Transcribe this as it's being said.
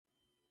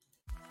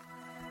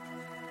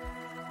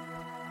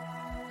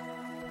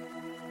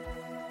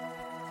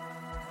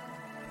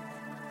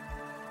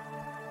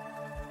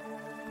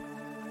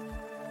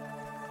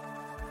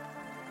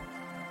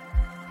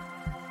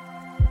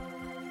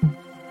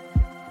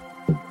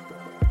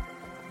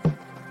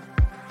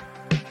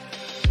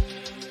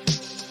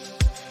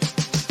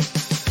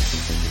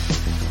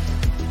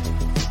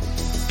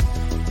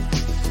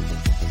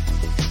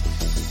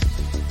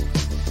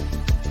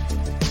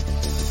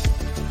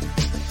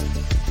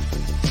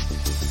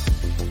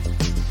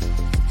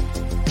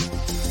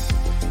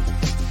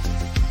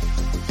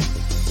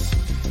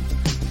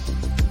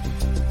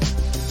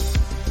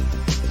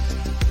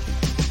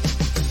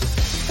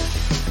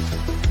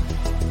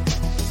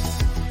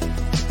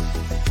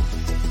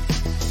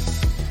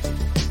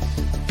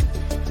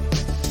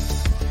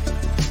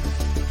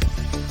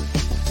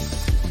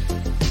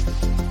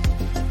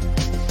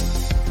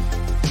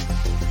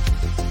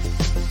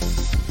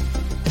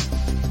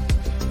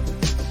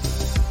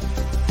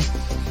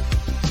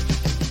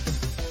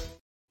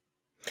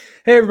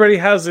Hey everybody,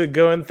 how's it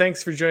going?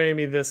 Thanks for joining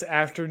me this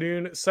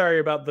afternoon.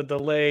 Sorry about the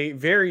delay.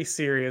 Very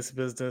serious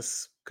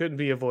business. Couldn't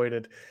be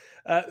avoided.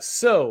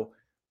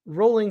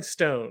 Rolling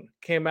Stone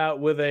came out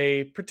with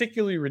a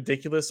particularly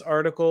ridiculous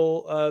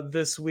article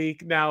this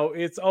week. Now,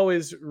 it's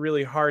always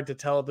really hard to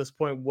tell at this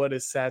point what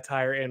is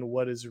satire and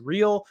what is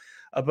real.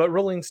 But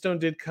Rolling Stone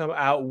did come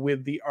out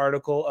with the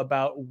article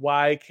about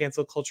why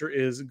cancel culture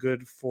is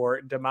good for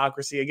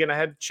democracy. Again, I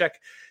had to check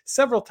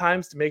several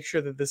times to make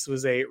sure that this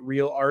was a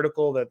real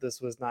article, that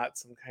this was not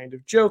some kind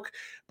of joke,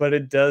 but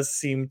it does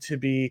seem to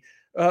be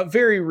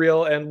very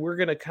real. And we're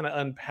going to kind of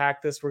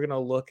unpack this. We're going to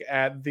look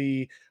at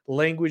the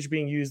language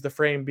being used, the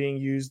frame being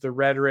used, the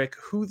rhetoric,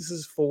 who this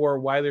is for,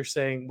 why they're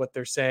saying what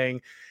they're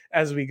saying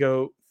as we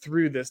go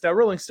through this. Now,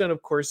 Rolling Stone,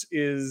 of course,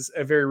 is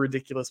a very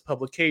ridiculous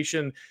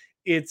publication.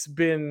 It's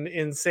been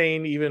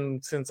insane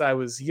even since I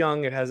was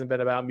young. It hasn't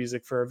been about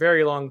music for a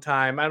very long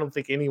time. I don't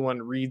think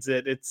anyone reads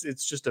it.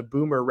 It's just a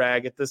boomer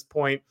rag at this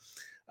point.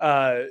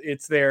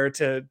 It's there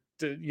to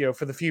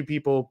for the few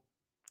people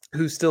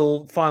who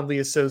still fondly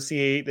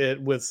associate it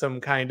with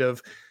some kind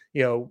of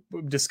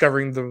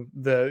discovering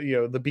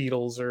the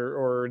Beatles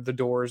or the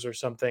Doors or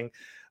something.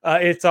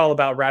 It's all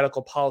about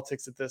radical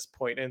politics at this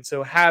point, and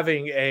so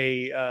having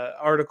a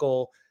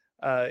article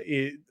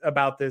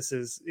about this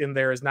is in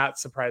there is not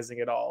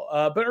surprising at all.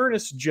 But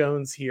Ernest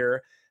Jones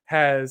here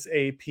has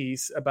a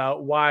piece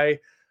about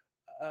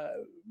uh,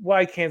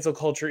 why cancel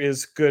culture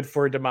is good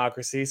for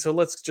democracy. So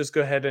let's just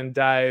go ahead and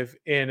dive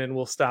in, and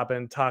we'll stop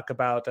and talk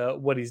about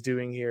what he's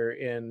doing here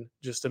in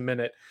just a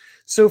minute.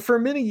 So, for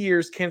many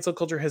years, cancel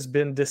culture has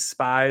been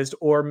despised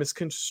or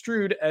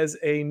misconstrued as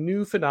a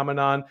new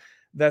phenomenon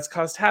that's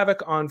caused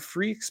havoc on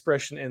free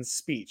expression and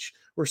speech.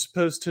 We're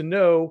supposed to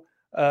know,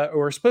 or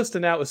we're supposed to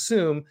now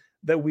assume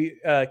that we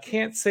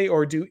can't say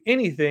or do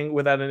anything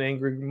without an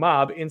angry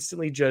mob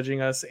instantly judging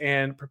us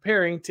and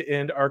preparing to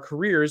end our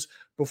careers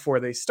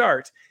before they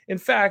start. In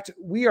fact,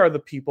 we are the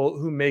people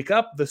who make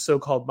up the so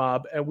called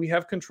mob, and we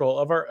have control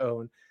of our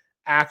own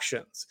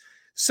actions.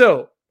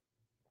 So,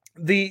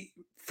 the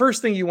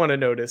first thing you want to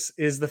notice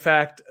is the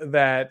fact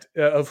that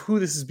of who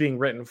this is being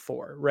written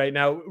for. Right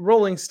now,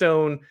 Rolling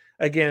Stone,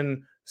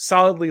 again,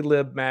 solidly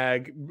lib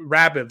mag,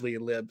 rabidly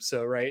lib.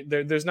 So, right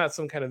there's not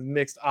some kind of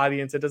mixed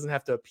audience. It doesn't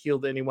have to appeal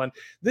to anyone.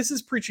 This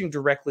is preaching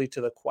directly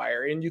to the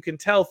choir, and you can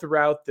tell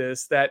throughout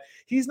this that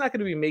he's not going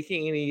to be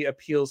making any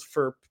appeals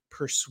for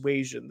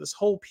persuasion. This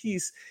whole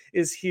piece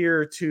is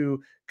here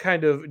to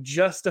kind of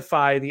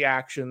justify the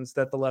actions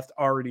that the left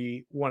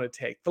already want to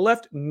take. The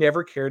left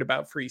never cared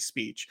about free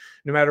speech.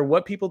 No matter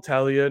what people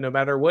tell you, no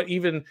matter what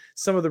even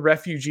some of the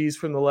refugees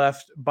from the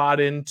left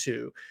bought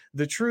into,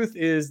 the truth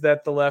is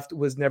that the left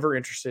was never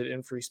interested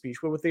in free speech.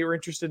 But what they were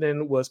interested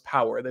in was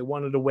power. They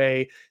wanted a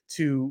way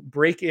to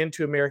break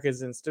into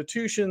America's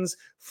institutions,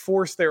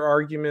 force their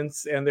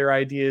arguments and their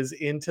ideas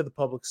into the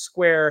public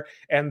square,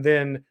 and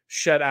then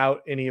shut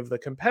out any of the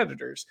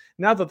competitors.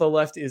 Now that the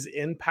left is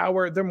in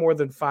power, they're more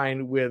than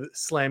fine with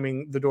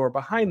slamming the door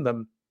behind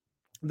them.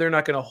 They're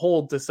not going to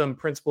hold to some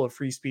principle of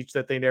free speech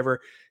that they never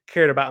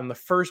cared about in the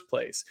first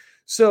place.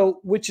 So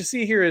what you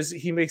see here is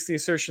he makes the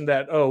assertion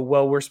that, oh,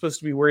 well, we're supposed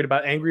to be worried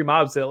about angry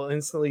mobs that'll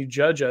instantly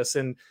judge us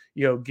and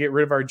get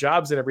rid of our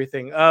jobs and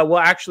everything. Well,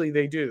 actually,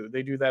 they do.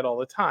 They do that all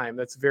the time.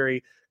 That's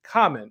very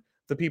common.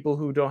 The people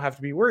who don't have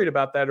to be worried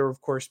about that are,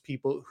 of course,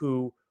 people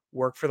who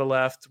work for the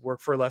left,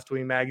 work for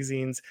left-wing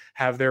magazines,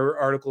 have their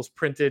articles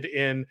printed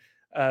in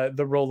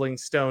the Rolling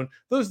Stone.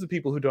 Those are the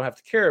people who don't have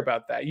to care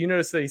about that. You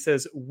notice that he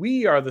says,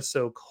 we are the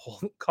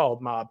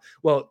so-called mob.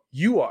 Well,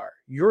 you are.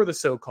 You're the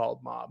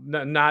so-called mob,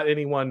 not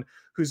anyone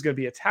who's going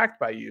to be attacked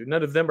by you.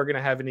 None of them are going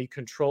to have any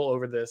control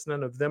over this.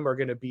 None of them are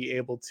going to be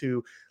able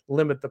to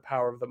limit the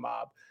power of the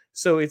mob.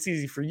 So it's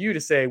easy for you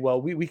to say,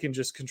 well, we can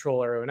just control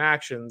our own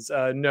actions.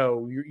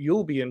 No,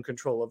 you'll be in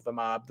control of the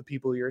mob. The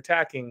people you're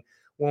attacking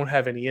won't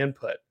have any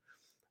input.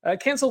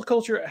 Cancel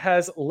culture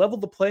has leveled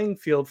the playing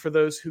field for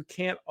those who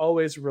can't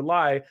always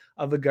rely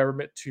on the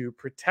government to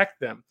protect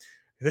them.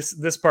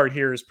 This part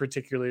here is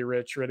particularly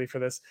rich. Ready for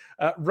this?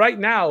 Right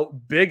now,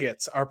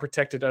 bigots are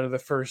protected under the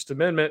First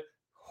Amendment.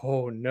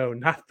 Oh no,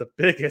 not the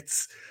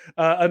bigots!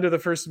 Under the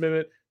First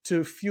Amendment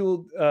to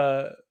fuel.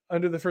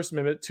 Under the First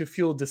Amendment to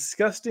fuel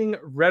disgusting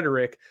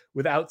rhetoric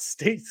without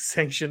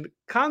state-sanctioned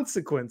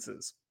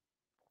consequences.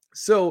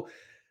 So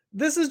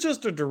this is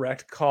just a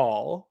direct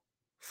call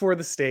for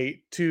the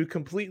state to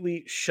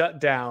completely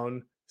shut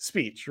down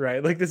speech,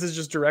 right? Like this is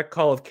just direct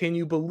call of, can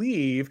you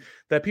believe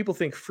that people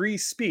think free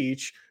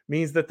speech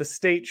means that the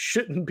state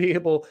shouldn't be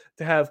able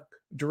to have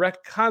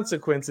direct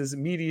consequences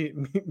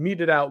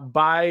meted out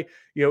by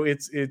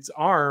its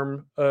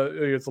arm,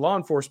 its law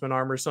enforcement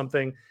arm or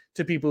something,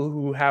 to people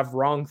who have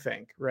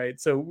wrongthink,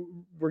 right? So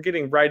we're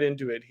getting right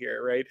into it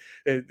here, right?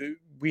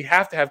 We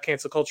have to have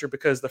cancel culture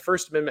because the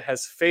First Amendment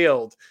has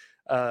failed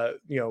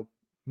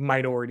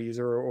minorities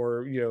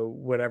or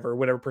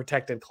whatever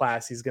protected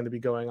class he's going to be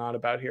going on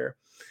about here.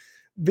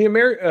 The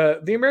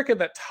America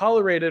that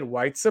tolerated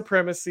white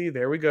supremacy,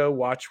 there we go,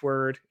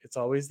 watchword, it's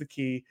always the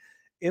key,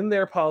 in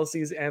their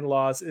policies and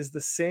laws is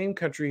the same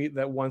country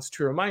that wants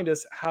to remind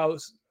us how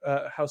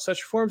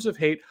such forms of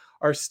hate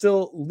are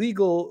still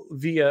legal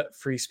via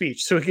free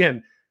speech. So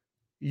again,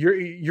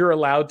 you're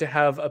allowed to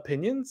have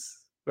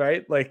opinions,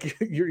 right? Like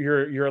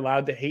you're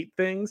allowed to hate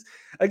things.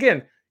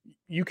 Again,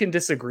 you can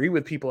disagree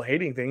with people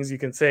hating things. You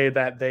can say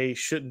that they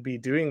shouldn't be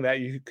doing that.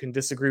 You can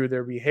disagree with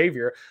their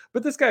behavior,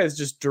 but this guy is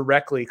just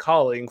directly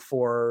calling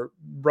for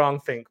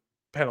wrongthink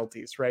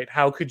penalties, right?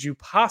 How could you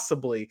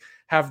possibly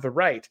have the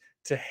right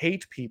to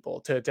hate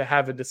people, to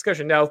have a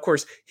discussion? Now, of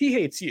course, he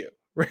hates you,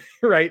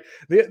 right?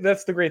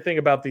 That's the great thing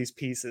about these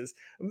pieces.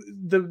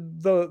 The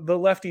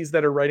lefties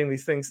that are writing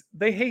these things,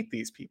 they hate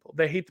these people.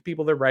 They hate the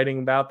people they're writing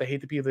about. They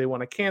hate the people they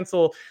want to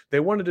cancel. They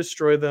want to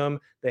destroy them.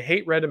 They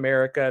hate Red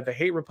America. They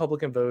hate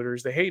Republican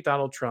voters. They hate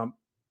Donald Trump.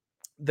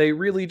 They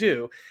really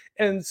do.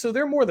 And so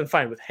they're more than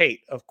fine with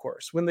hate, of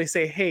course. When they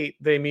say hate,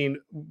 they mean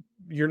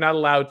you're not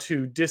allowed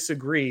to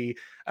disagree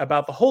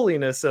about the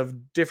holiness of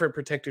different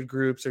protected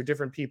groups or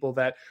different people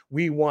that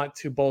we want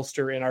to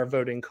bolster in our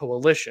voting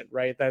coalition,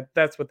 right?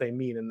 That's what they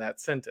mean in that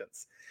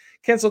sentence.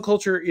 Cancel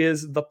culture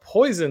is the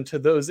poison to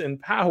those in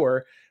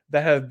power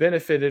that have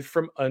benefited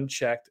from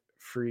unchecked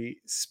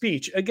free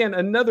speech. Again,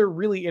 another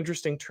really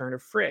interesting turn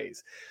of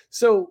phrase.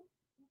 So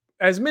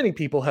as many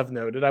people have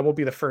noted, I won't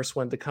be the first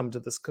one to come to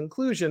this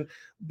conclusion,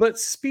 but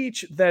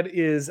speech that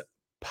is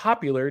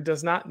popular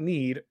does not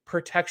need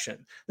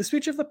protection. The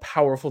speech of the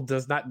powerful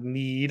does not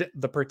need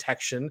the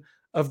protection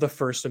of the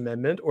First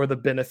Amendment or the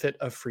benefit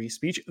of free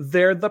speech.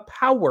 They're the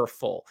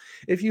powerful.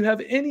 If you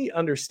have any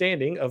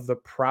understanding of the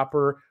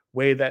proper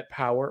way that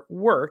power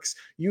works,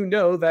 you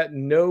know that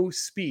no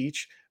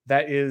speech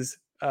that is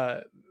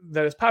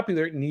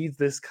popular needs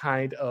this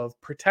kind of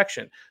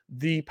protection.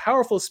 The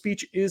powerful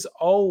speech is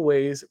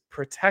always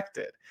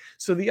protected.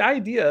 So the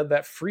idea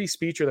that free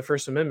speech or the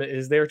First Amendment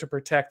is there to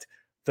protect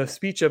the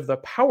speech of the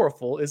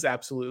powerful is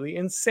absolutely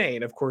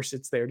insane. Of course,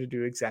 it's there to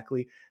do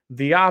exactly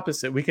the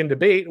opposite. We can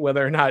debate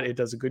whether or not it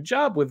does a good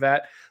job with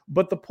that,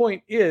 but the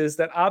point is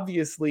that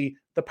obviously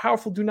the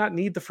powerful do not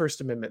need the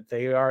First Amendment.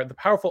 The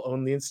powerful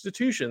own the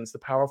institutions, the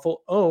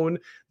powerful own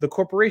the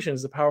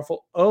corporations, the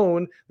powerful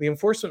own the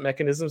enforcement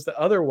mechanisms that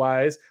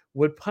otherwise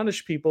would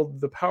punish people.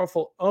 The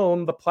powerful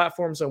own the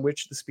platforms on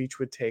which the speech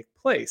would take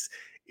place.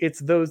 It's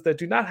those that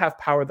do not have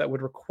power that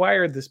would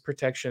require this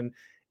protection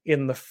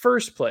in the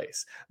first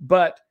place.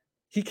 But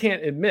he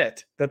can't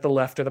admit that the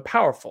left are the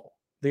powerful.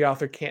 The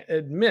author can't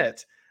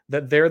admit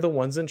that they're the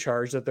ones in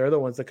charge, that they're the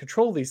ones that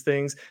control these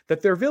things,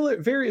 that their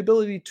very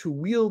ability to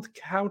wield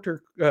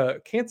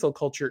cancel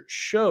culture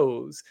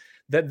shows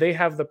that they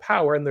have the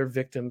power and their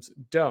victims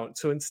don't.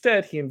 So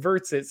instead, he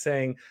inverts it,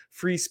 saying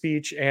free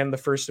speech and the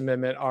First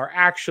Amendment are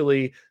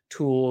actually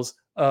tools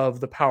of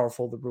the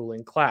powerful, the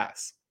ruling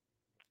class.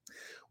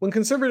 When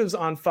conservatives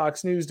on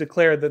Fox News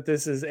declare that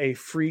this is a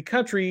free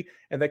country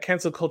and that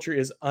cancel culture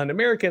is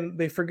un-American,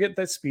 they forget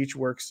that speech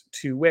works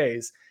two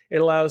ways. It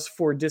allows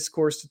for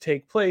discourse to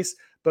take place,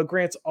 but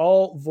grants that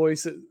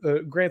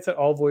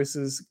all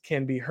voices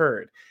can be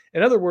heard.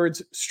 In other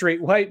words,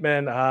 straight white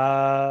men,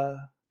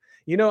 I'm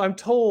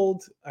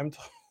told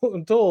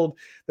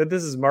that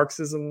this is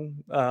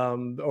Marxism,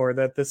 or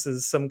that this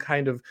is some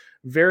kind of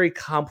very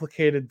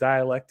complicated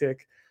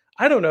dialectic.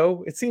 I don't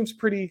know. It seems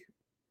pretty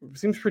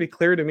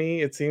clear to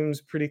me. It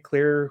seems pretty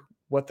clear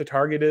what the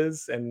target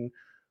is and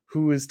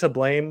who is to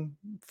blame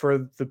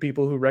for the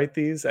people who write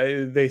these.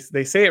 They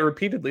say it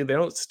repeatedly. They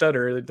don't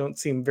stutter. They don't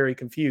seem very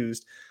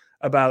confused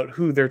about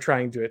who they're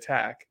trying to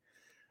attack.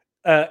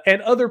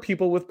 And other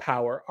people with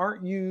power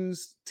aren't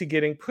used to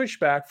getting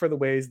pushback for the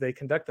ways they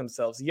conduct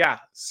themselves. Yeah,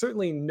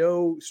 certainly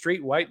no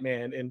straight white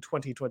man in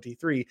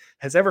 2023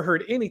 has ever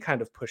heard any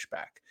kind of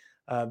pushback.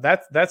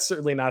 That's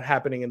certainly not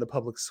happening in the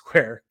public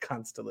square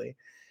constantly.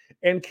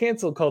 And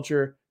cancel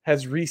culture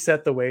has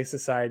reset the way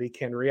society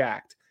can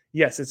react.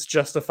 Yes, it's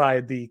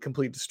justified the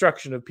complete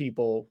destruction of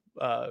people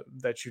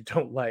that you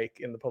don't like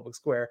in the public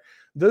square.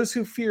 Those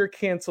who fear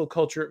cancel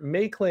culture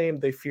may claim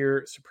they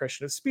fear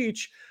suppression of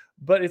speech,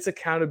 but it's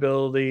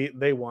accountability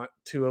they want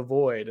to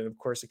avoid. And of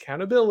course,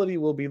 accountability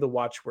will be the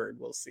watchword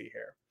we'll see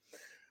here.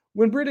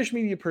 When British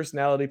media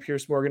personality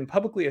Piers Morgan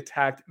publicly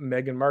attacked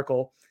Meghan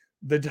Markle,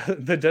 the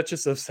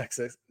Duchess of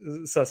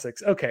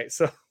Sussex. Okay,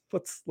 so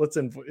let's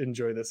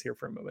enjoy this here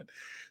for a moment.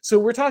 So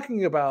we're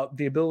talking about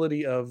the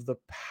ability of the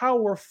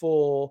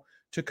powerful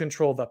to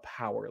control the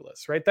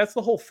powerless, right? That's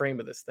the whole frame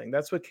of this thing.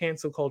 That's what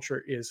cancel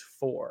culture is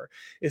for,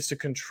 is to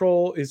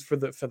control, is for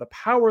the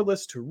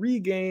powerless to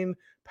regain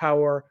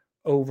power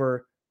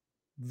over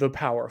the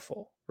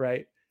powerful,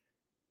 right?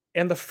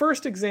 And the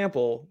first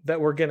example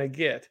that we're going to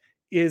get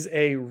is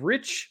a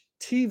rich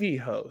TV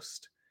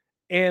host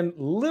and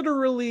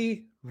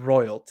literally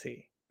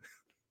royalty.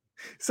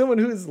 Someone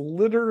who is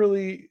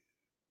literally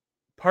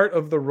part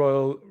of the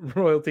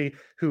royalty,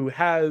 who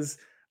has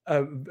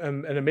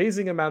an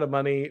amazing amount of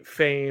money,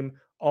 fame,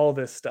 all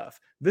this stuff.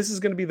 This is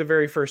going to be the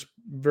very first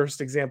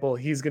example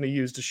he's going to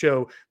use to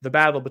show the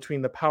battle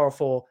between the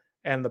powerful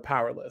and the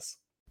powerless.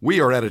 We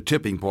are at a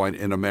tipping point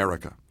in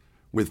America.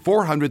 With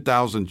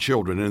 400,000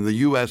 children in the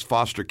U.S.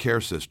 foster care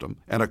system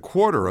and a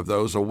quarter of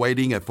those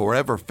awaiting a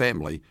forever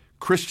family,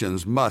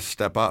 Christians must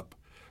step up.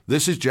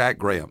 This is Jack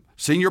Graham,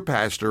 Senior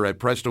Pastor at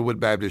Prestonwood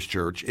Baptist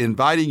Church,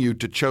 inviting you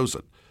to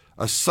Chosen,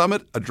 a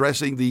summit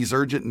addressing these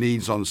urgent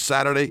needs on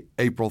Saturday,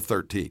 April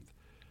 13th.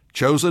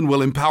 Chosen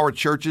will empower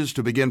churches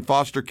to begin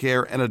foster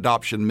care and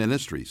adoption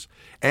ministries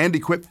and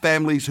equip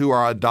families who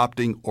are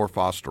adopting or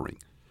fostering.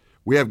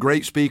 We have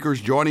great speakers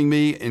joining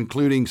me,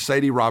 including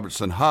Sadie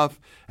Robertson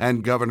Huff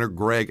and Governor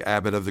Greg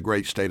Abbott of the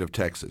great state of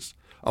Texas,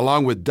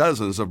 along with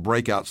dozens of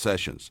breakout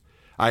sessions.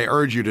 I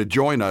urge you to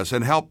join us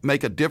and help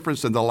make a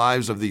difference in the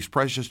lives of these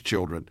precious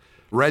children.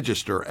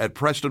 Register at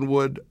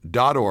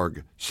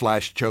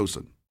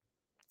prestonwood.org/chosen.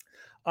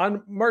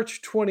 On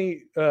March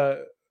 20,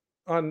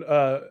 on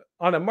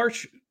a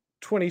March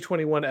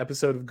 2021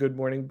 episode of Good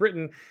Morning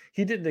Britain,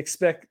 he didn't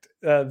expect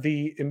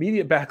the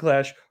immediate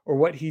backlash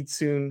or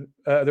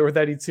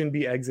that he'd soon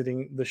be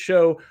exiting the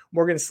show.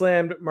 Morgan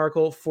slammed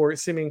Markle for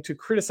seeming to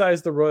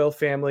criticize the royal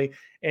family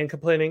and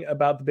complaining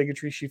about the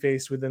bigotry she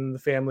faced within the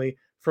family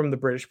from the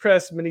British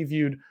press. Many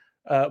viewed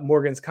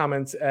Morgan's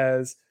comments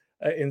as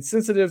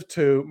insensitive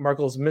to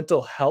Markle's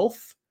mental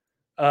health.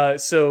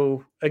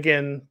 So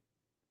again,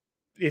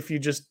 if you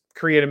just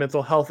create a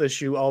mental health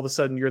issue, all of a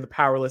sudden you're the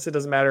powerless. It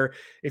doesn't matter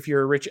if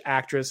you're a rich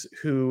actress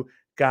who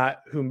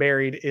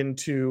married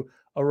into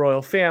a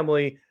royal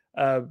family,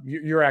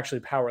 you're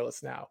actually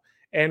powerless now.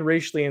 And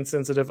racially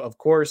insensitive, of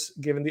course,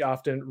 given the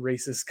often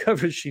racist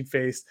coverage she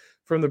faced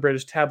from the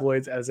British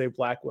tabloids as a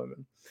Black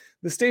woman.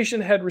 The station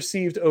had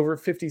received over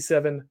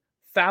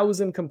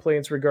 57,000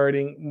 complaints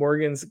regarding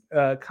Morgan's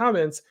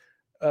comments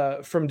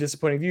from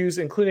disappointing views,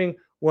 including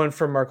one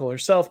from Markle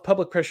herself.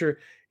 Public pressure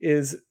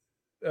is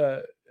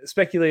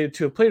speculated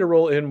to have played a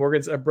role in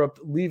Morgan's abrupt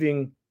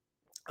leaving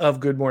of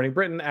Good Morning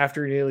Britain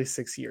after nearly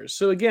 6 years.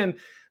 So again,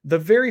 the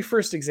very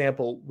first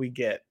example we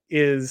get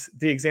is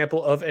the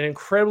example of an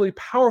incredibly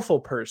powerful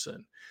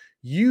person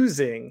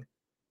using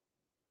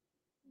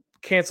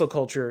cancel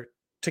culture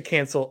to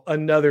cancel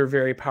another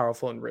very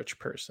powerful and rich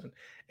person.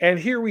 And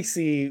here we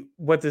see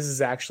what this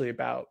is actually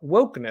about.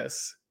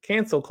 Wokeness,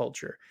 cancel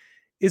culture,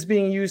 is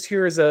being used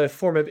here as a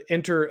form of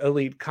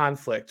inter-elite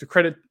conflict. To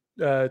credit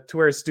to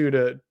where it's due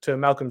to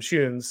Malcolm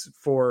Shunes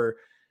for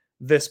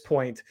this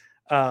point.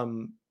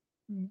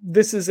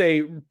 This is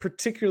a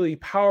particularly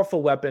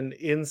powerful weapon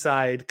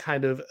inside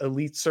kind of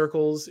elite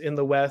circles in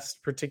the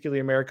West, particularly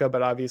America,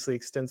 but obviously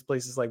extends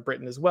places like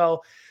Britain as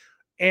well.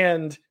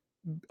 And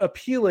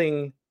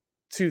appealing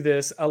to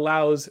this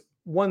allows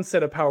one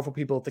set of powerful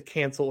people to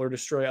cancel or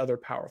destroy other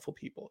powerful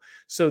people.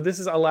 So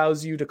this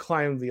allows you to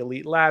climb the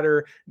elite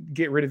ladder,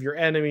 get rid of your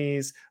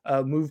enemies,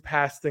 move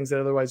past things that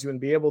otherwise you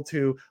wouldn't be able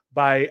to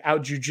by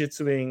out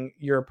jujitsuing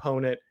your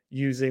opponent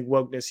using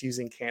wokeness,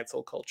 using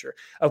cancel culture.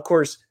 Of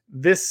course,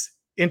 this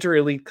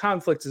inter-elite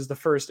conflict is the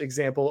first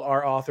example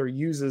our author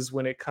uses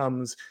when it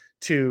comes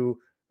to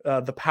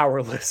the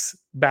powerless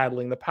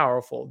battling the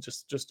powerful,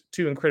 just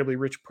two incredibly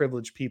rich,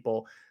 privileged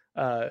people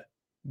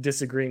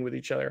disagreeing with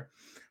each other.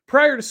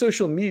 Prior to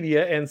social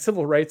media and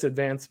civil rights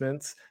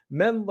advancements,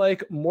 men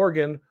like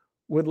Morgan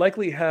would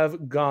likely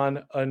have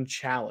gone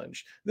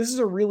unchallenged. This is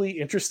a really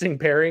interesting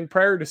pairing.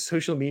 Prior to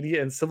social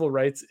media and civil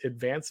rights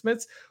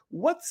advancements,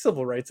 what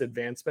civil rights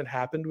advancement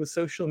happened with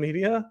social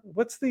media?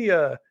 What's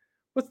the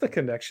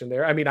connection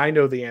there? I mean, I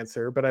know the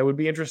answer, but I would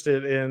be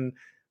interested in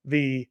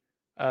the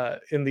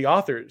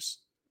author's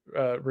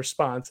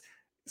response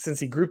since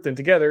he grouped them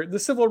together. The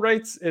civil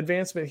rights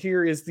advancement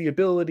here is the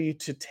ability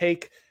to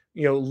take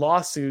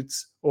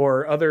lawsuits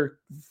or other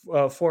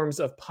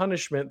forms of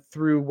punishment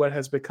through what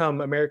has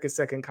become America's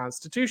second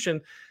constitution,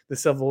 the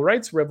Civil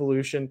Rights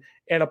Revolution,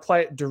 and apply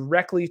it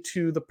directly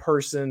to the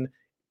person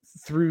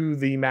through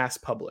the mass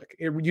public.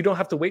 You don't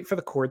have to wait for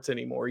the courts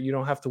anymore. You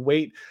don't have to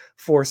wait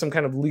for some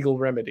kind of legal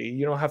remedy.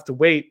 You don't have to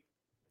wait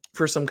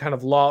for some kind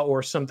of law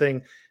or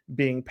something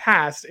being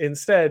passed.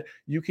 Instead,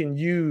 you can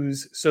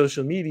use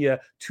social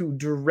media to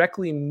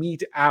directly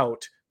mete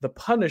out the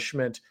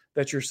punishment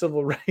that your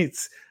civil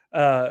rights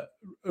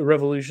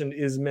revolution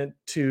is meant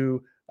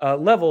to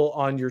level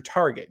on your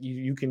target.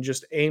 You can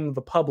just aim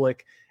the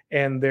public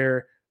and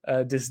their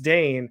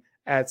disdain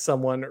at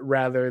someone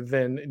rather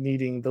than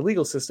needing the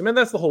legal system. And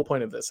that's the whole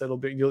point of this.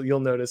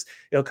 You'll notice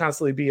it'll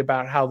constantly be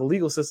about how the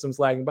legal system's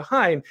lagging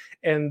behind,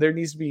 and there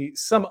needs to be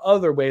some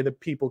other way that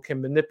people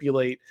can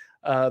manipulate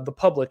the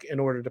public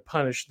in order to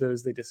punish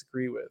those they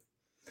disagree with.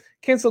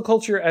 Cancel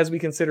culture, as we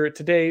consider it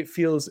today,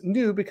 feels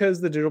new because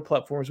of the digital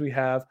platforms we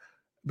have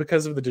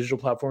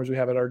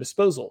at our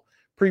disposal.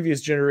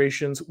 Previous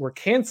generations were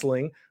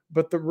canceling,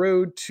 but the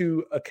road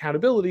to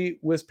accountability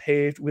was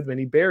paved with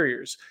many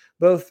barriers,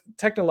 both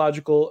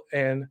technologically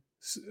and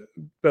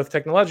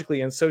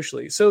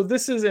socially. So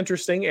this is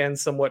interesting and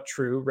somewhat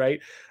true, right?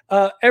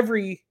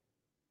 Every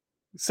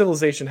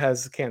civilization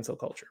has cancel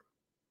culture.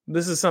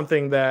 This is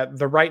something that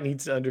the right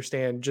needs to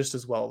understand just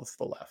as well as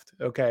the left,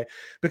 okay?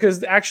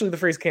 Because actually the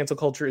phrase cancel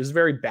culture is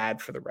very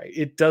bad for the right.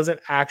 It doesn't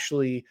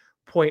actually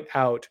point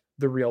out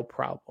the real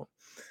problem.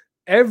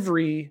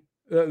 Every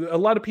a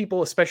lot of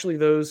people, especially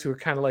those who are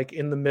kind of like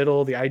in the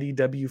middle, the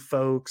IDW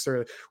folks,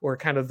 or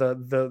kind of the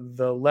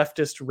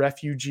leftist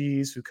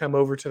refugees who come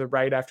over to the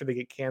right after they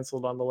get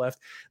canceled on the left,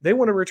 they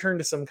want to return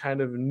to some kind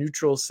of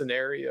neutral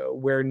scenario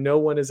where no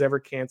one is ever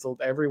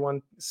canceled.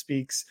 Everyone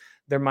speaks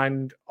their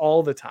mind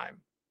all the time.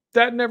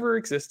 That never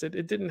existed.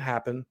 It didn't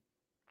happen.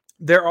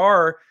 There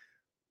are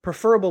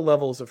preferable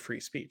levels of free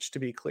speech, to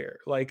be clear.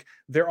 Like,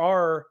 there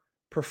are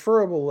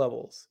preferable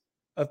levels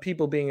of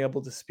people being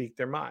able to speak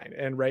their mind.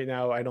 And right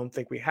now, I don't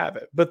think we have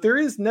it. But there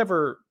is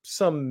never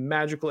some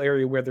magical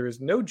area where there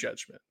is no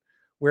judgment,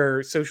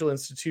 where social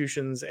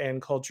institutions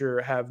and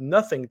culture have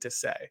nothing to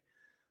say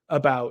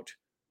about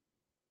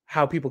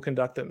how people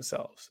conduct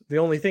themselves. The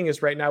only thing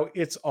is, right now,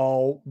 it's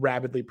all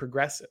rapidly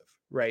progressive,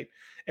 right?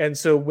 And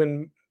so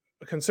when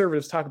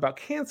conservatives talk about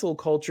cancel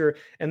culture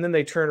and then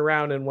they turn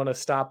around and want to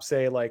stop,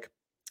 say, like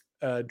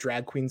a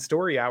drag queen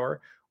story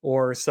hour,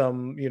 or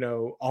some,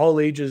 all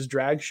ages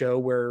drag show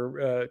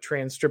where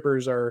trans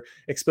strippers are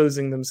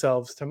exposing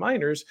themselves to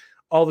minors,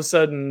 all of a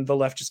sudden the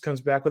left just comes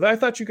back with, I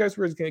thought you guys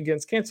were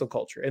against cancel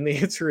culture. And the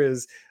answer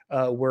is,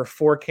 we're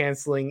for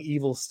canceling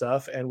evil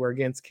stuff and we're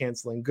against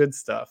canceling good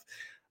stuff.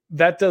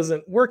 That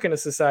doesn't work in a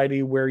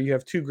society where you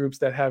have two groups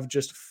that have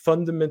just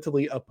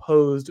fundamentally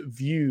opposed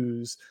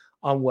views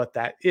on what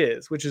that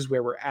is, which is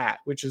where we're at,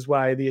 which is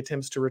why the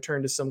attempts to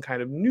return to some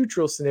kind of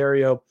neutral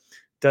scenario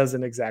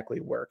doesn't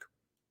exactly work.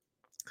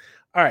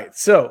 All right,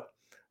 so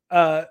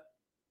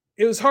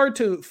it was hard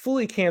to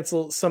fully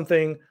cancel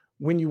something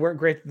when you weren't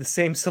granted the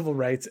same civil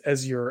rights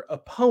as your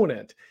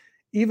opponent,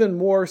 even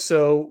more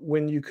so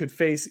when you could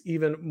face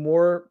even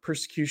more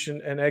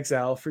persecution and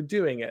exile for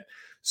doing it.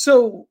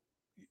 So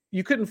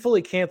you couldn't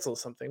fully cancel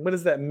something. What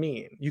does that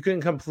mean? You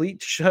couldn't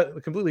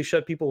completely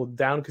shut people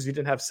down because you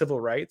didn't have civil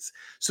rights.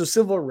 So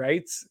civil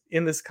rights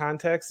in this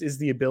context is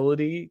the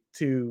ability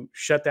to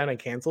shut down and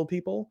cancel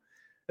people.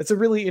 It's a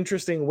really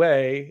interesting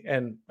way,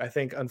 and I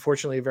think,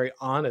 unfortunately, a very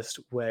honest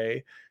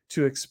way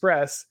to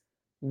express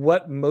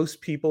what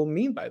most people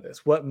mean by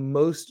this, what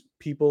most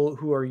people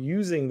who are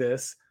using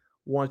this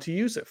want to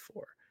use it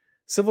for.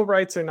 Civil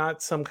rights are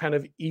not some kind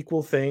of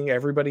equal thing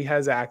everybody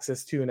has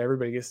access to and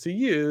everybody gets to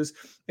use.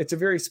 It's a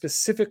very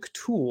specific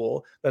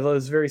tool that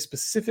allows very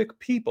specific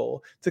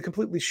people to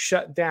completely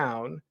shut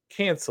down,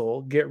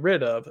 cancel, get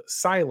rid of,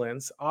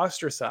 silence,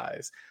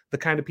 ostracize the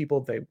kind of people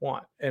they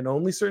want. And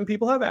only certain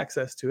people have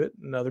access to it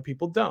and other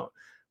people don't,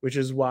 which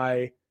is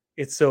why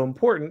it's so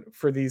important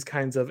for these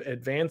kinds of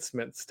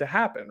advancements to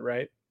happen,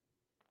 right?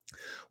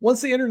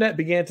 Once the internet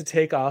began to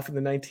take off in the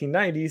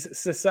 1990s,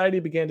 society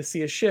began to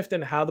see a shift in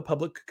how the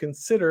public could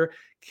consider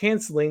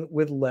canceling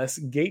with less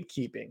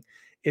gatekeeping.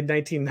 In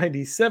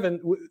 1997,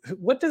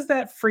 what does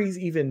that phrase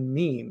even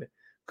mean?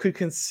 Could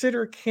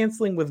consider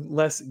canceling with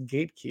less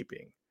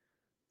gatekeeping.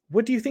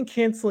 What do you think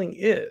canceling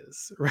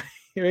is, right?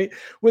 Right?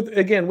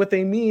 What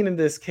they mean in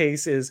this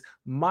case is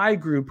my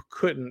group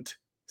couldn't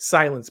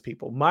silence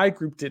people. My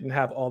group didn't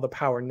have all the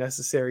power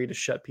necessary to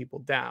shut people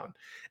down.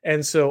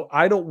 And so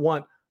I don't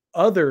want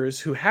others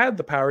who had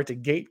the power to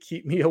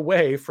gatekeep me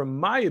away from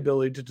my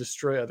ability to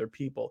destroy other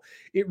people.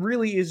 It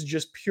really is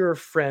just pure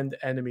friend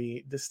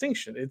enemy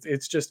distinction.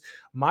 It's just,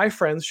 my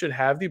friends should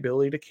have the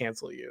ability to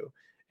cancel you,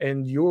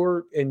 and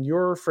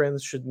your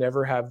friends should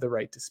never have the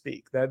right to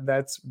speak.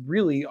 That's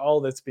really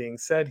all that's being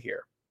said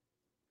here.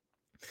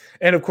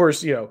 And of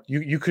course,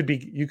 you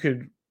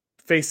could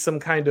face some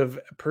kind of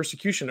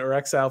persecution or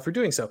exile for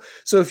doing so.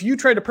 So if you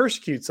try to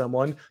persecute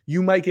someone,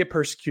 you might get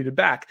persecuted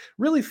back.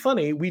 Really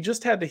funny, we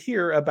just had to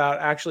hear about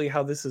actually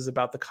how this is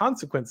about the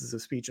consequences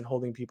of speech and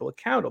holding people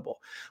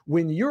accountable.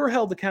 When you're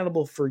held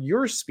accountable for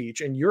your speech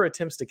and your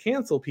attempts to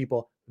cancel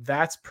people,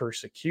 that's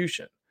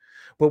persecution.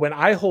 But when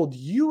I hold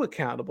you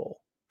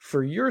accountable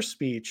for your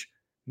speech,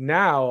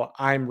 now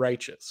I'm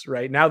righteous,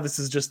 right? Now this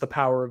is just the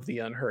power of the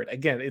unheard.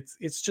 Again,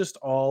 it's just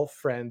all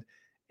friend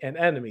and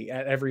enemy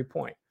at every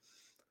point.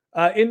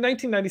 In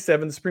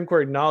 1997, the Supreme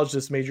Court acknowledged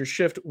this major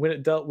shift when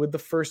it dealt with the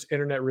first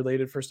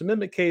internet-related First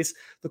Amendment case.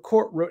 The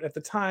court wrote at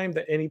the time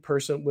that any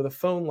person with a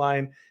phone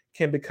line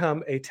can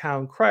become a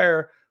town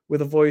crier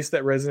with a voice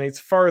that resonates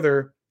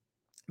farther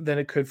than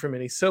it could from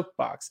any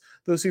soapbox.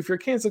 Those who fear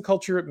cancel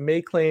culture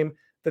may claim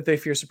that they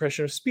fear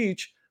suppression of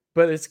speech,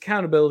 but it's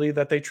accountability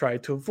that they try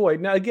to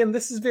avoid. Now, again,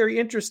 this is very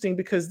interesting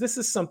because this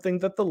is something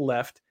that the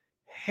left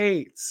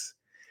hates.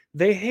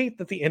 They hate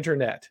that the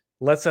internet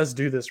lets us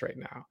do this right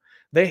now.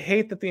 They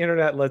hate that the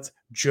internet lets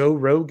Joe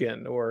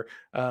Rogan or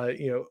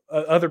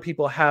other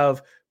people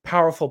have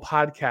powerful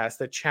podcasts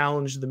that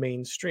challenge the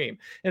mainstream.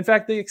 In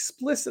fact, they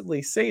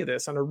explicitly say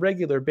this on a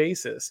regular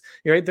basis.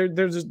 Right?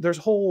 There's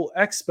whole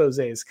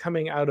exposés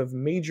coming out of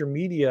major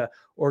media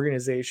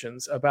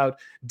organizations about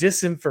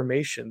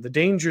disinformation, the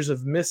dangers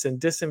of mis and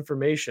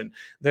disinformation.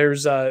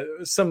 There's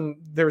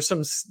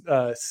some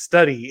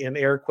study in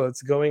air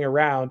quotes going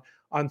around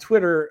on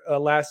Twitter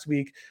last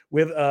week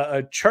with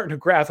a chart and a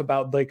graph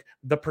about like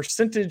the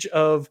percentage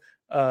of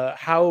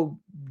how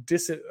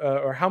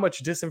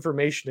much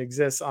disinformation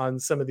exists on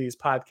some of these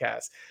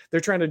podcasts. They're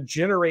trying to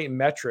generate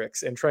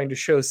metrics and trying to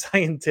show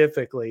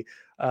scientifically,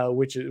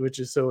 which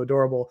is so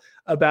adorable,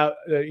 about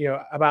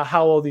about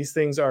how all these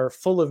things are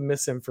full of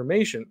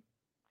misinformation.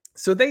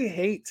 So they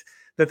hate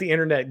that the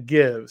internet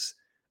gives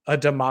a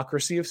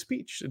democracy of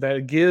speech, that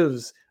it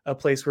gives a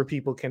place where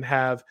people can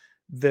have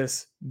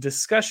this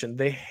discussion.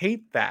 They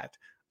hate that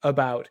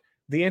about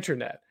the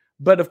internet.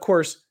 But of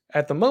course,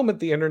 at the moment,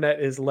 the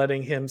internet is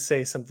letting him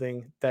say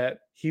something that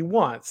he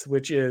wants,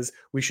 which is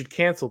we should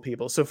cancel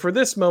people. So for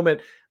this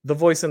moment, the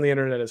voice on the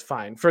internet is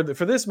fine. For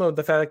this moment,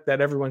 the fact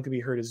that everyone can be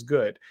heard is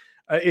good.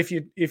 If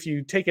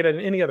you take it in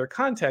any other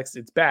context,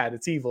 it's bad,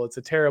 it's evil, it's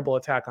a terrible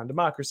attack on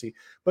democracy.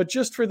 But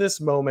just for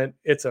this moment,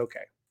 it's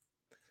okay.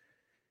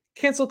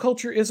 Cancel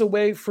culture is a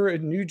way for a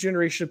new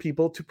generation of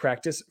people to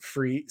practice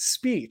free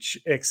speech,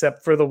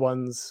 except for the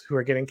ones who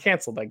are getting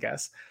canceled, I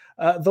guess.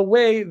 The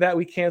way that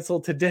we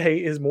cancel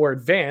today is more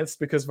advanced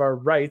because of our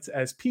rights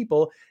as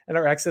people and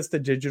our access to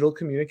digital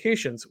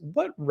communications.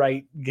 What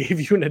right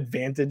gave you an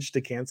advantage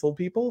to cancel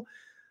people?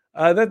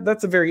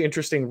 That's a very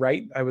interesting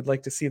right. I would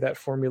like to see that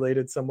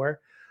formulated somewhere.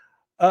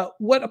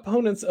 What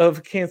opponents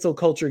of cancel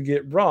culture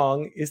get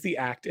wrong is the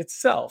act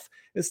itself.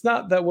 It's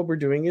not that what we're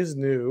doing is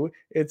new,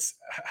 it's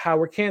how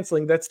we're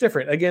canceling that's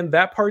different. Again,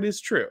 that part is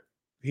true.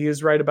 He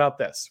is right about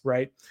this,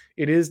 right?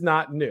 It is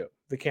not new.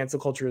 The cancel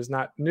culture is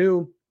not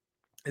new.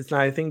 It's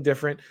not anything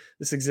different.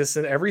 This exists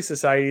in every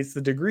society. It's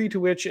the degree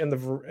to which and the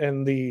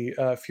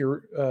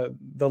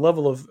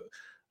level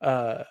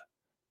of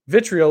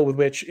vitriol with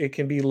which it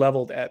can be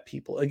leveled at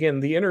people. Again,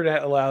 the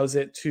internet allows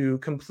it to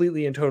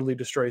completely and totally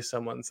destroy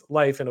someone's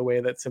life in a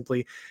way that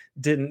simply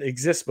didn't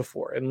exist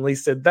before. And at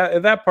least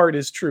that part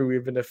is true,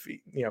 even if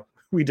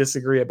we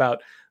disagree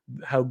about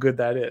how good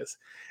that is.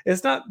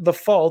 It's not the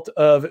fault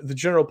of the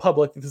general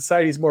public that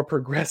society is more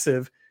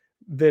progressive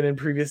than in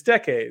previous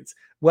decades.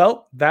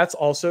 Well, that's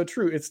also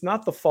true. It's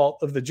not the fault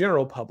of the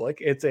general public.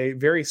 It's a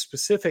very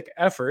specific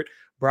effort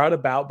brought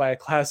about by a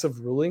class of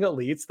ruling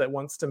elites that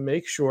wants to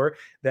make sure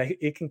that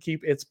it can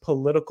keep its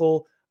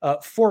political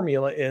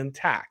formula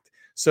intact.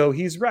 So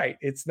he's right.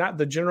 It's not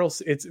the general.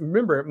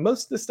 Remember,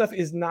 most of this stuff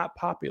is not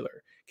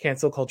popular.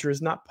 Cancel culture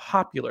is not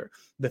popular.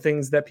 The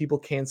things that people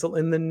cancel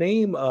in the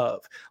name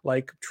of,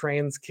 like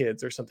trans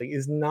kids or something,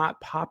 is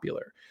not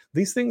popular.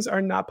 These things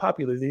are not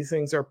popular. These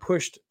things are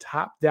pushed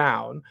top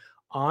down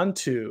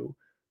onto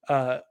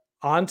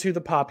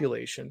the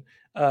population,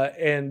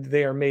 and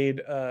they are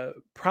made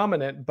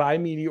prominent by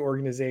media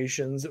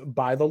organizations,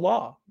 by the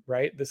law.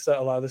 Right,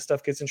 a lot of this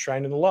stuff gets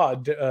enshrined in the law.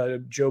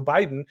 Joe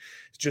Biden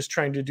is just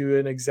trying to do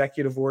an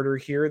executive order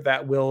here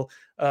that will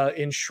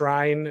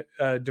enshrine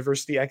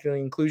diversity, equity,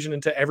 and inclusion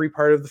into every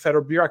part of the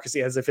federal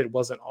bureaucracy, as if it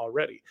wasn't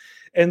already.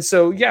 And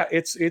so, yeah,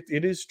 it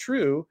is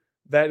true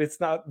that it's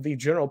not the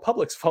general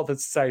public's fault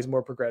that society is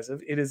more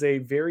progressive. It is a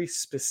very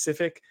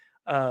specific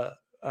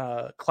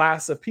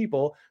class of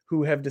people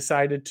who have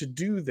decided to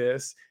do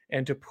this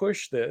and to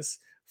push this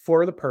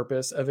for the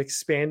purpose of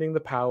expanding the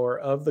power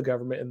of the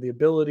government and the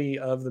ability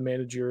of the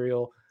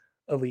managerial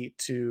elite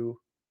to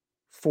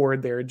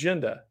forward their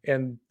agenda,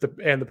 and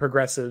the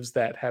progressives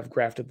that have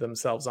grafted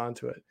themselves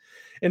onto it.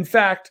 In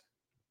fact,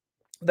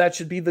 that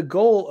should be the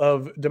goal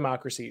of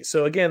democracy.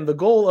 So again, the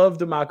goal of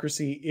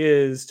democracy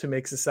is to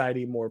make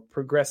society more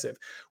progressive,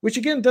 which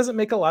again doesn't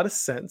make a lot of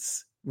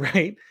sense,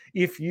 right?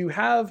 If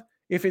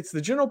it's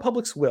the general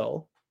public's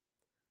will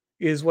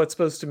is what's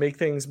supposed to make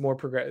things more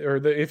progressive, or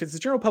if it's the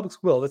general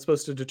public's will that's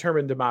supposed to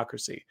determine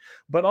democracy,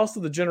 but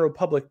also the general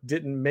public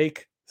didn't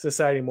make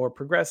society more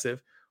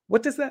progressive,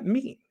 what does that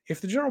mean?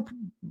 If the general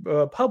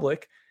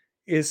public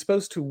is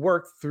supposed to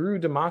work through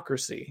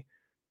democracy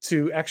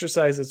to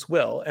exercise its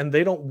will, and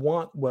they don't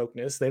want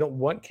wokeness, they don't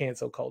want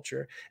cancel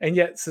culture, and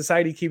yet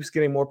society keeps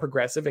getting more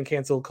progressive and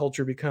cancel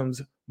culture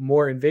becomes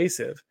more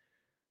invasive,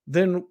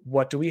 then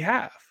what do we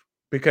have?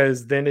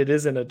 Because then it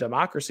isn't a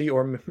democracy,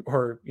 or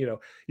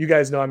you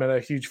guys know I'm not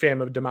a huge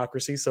fan of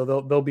democracy, so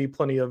there'll be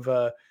plenty of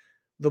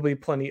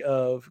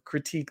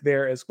critique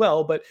there as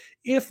well. But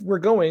if we're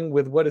going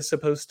with what is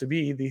supposed to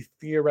be the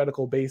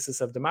theoretical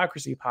basis of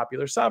democracy,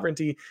 popular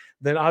sovereignty,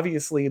 then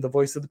obviously the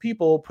voice of the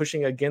people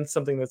pushing against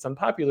something that's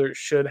unpopular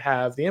should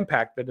have the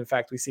impact. But in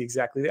fact, we see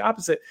exactly the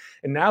opposite.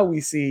 And now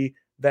we see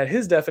that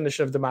his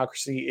definition of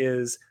democracy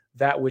is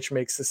that which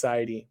makes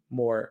society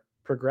more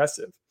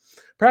progressive.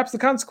 Perhaps the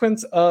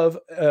consequence of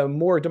a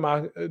more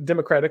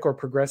democratic or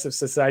progressive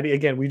society,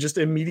 again, we just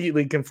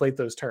immediately conflate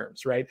those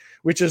terms, right?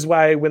 Which is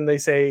why when they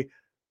say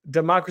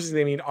democracy,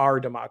 they mean our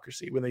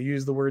democracy. When they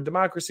use the word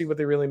democracy, what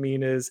they really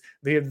mean is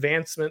the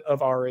advancement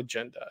of our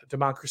agenda.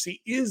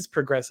 Democracy is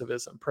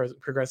progressivism.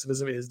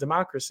 Progressivism is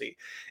democracy.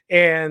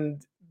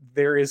 And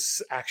there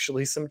is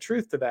actually some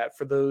truth to that.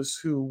 For those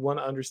who want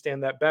to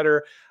understand that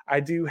better,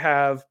 I do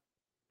have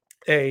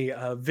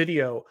a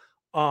video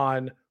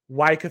on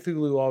why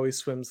Cthulhu always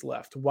swims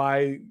left,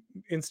 why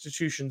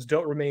institutions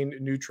don't remain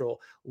neutral,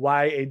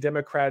 why a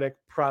democratic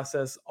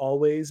process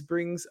always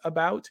brings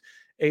about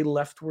a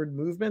leftward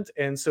movement.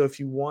 And so if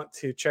you want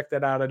to check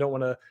that out, I don't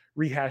want to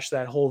rehash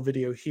that whole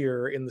video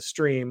here in the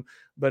stream,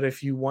 but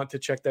if you want to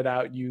check that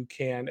out, you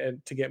can,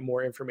 and to get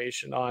more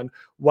information on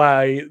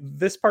why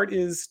this part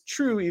is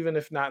true, even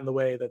if not in the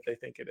way that they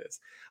think it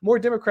is. More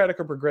democratic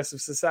or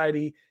progressive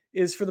society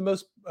is for the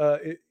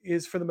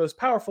most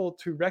powerful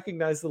to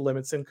recognize the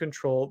limits and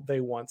control they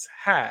once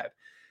had.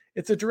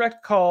 It's a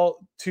direct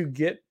call to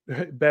get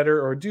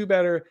better or do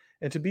better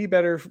and to be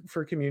better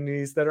for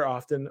communities that are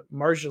often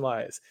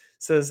marginalized,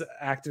 says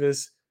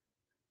activist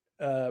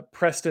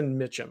Preston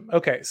Mitchum.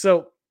 Okay,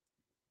 so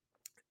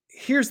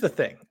here's the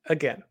thing.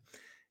 Again,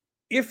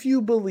 if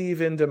you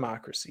believe in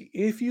democracy,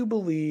 if you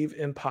believe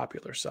in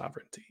popular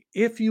sovereignty,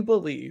 if you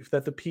believe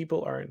that the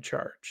people are in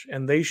charge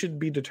and they should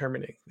be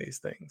determining these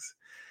things,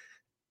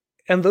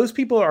 and those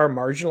people are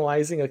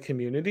marginalizing a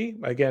community,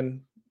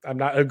 again, I'm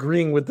not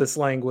agreeing with this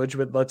language,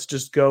 but let's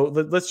just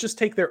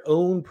take their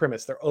own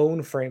premise, their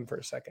own frame for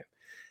a second.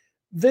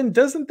 Then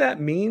doesn't that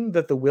mean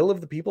that the will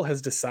of the people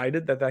has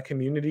decided that that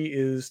community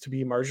is to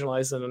be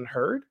marginalized and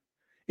unheard?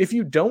 If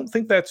you don't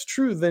think that's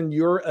true, then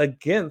you're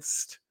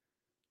against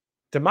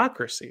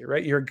democracy,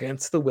 right? You're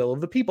against the will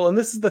of the people. And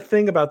this is the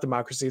thing about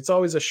democracy. It's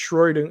always a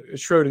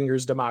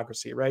Schrodinger's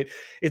democracy, right?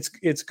 It's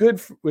good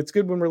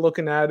when we're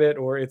looking at it,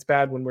 or it's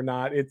bad when we're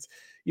not. It's,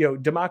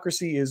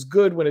 democracy is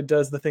good when it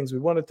does the things we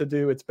want it to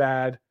do. It's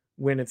bad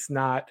when it's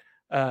not.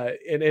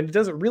 And it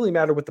doesn't really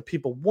matter what the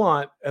people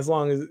want, as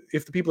long as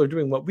if the people are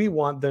doing what we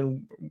want,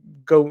 then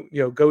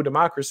go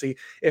democracy.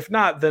 If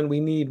not, then we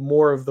need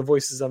more of the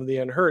voices of the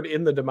unheard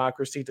in the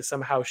democracy to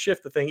somehow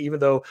shift the thing, even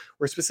though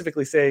we're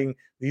specifically saying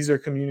these are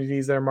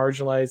communities that are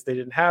marginalized. They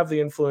didn't have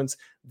the influence.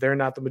 They're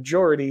not the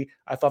majority.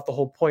 I thought the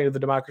whole point of the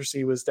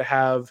democracy was to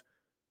have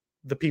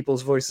the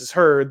people's voices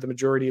heard, the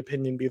majority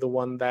opinion be the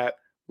one that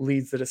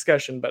leads the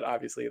discussion, but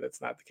obviously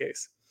that's not the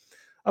case.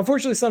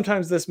 Unfortunately,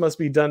 sometimes this must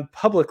be done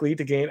publicly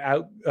to gain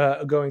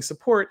outgoing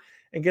support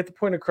and get the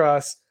point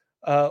across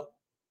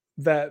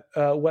that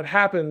what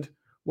happened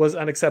was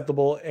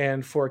unacceptable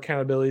and for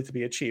accountability to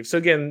be achieved. So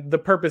again, the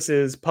purpose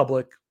is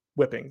public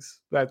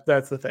whippings.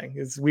 That's the thing,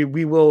 is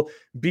we will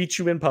beat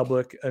you in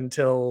public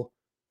until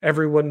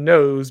everyone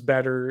knows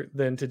better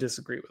than to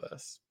disagree with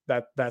us.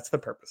 That's the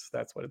purpose.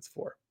 That's what it's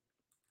for.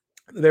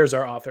 There's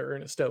our author,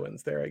 Ernest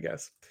Owens there, I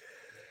guess.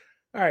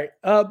 All right.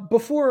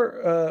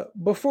 Before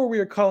we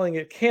were calling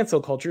it cancel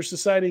culture,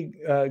 society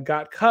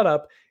got caught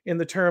up in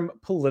the term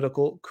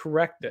political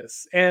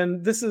correctness.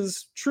 And this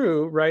is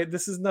true, right?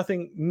 This is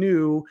nothing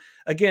new.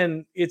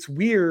 Again, it's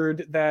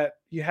weird that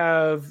you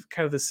have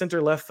kind of the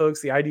center-left folks,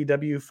 the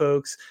IDW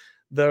folks,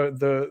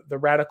 the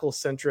radical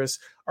centrists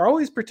are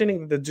always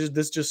pretending that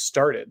this just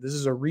started. This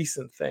is a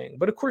recent thing.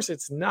 But of course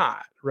it's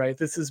not, right?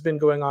 This has been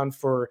going on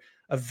for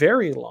a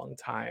very long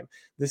time.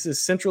 This is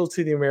central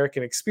to the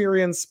American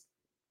experience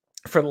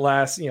for the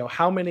last,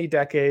 how many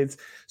decades.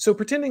 So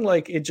pretending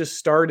like it just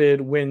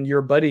started when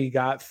your buddy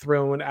got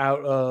thrown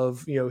out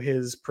of,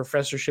 his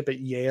professorship at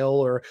Yale,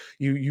 or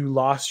you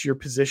lost your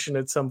position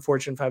at some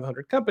Fortune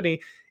 500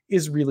 company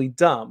is really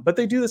dumb. But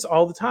they do this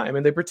all the time,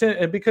 and they pretend,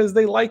 and because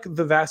they like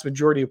the vast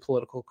majority of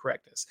political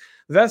correctness.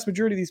 The vast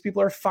majority of these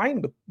people are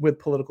fine with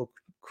political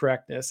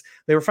correctness.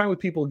 They were fine with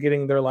people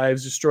getting their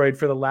lives destroyed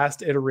for the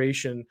last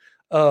iteration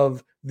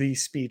of the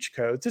speech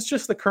codes. It's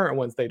just the current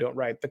ones they don't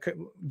like.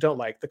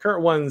 The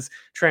current ones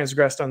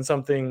transgressed on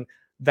something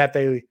that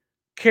they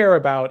care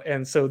about,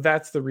 and so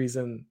that's the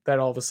reason that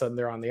all of a sudden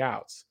they're on the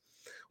outs.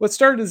 What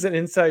started as an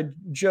inside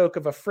joke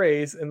of a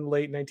phrase in the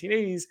late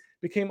 1980s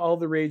became all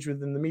the rage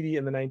within the media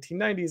in the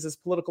 1990s as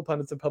political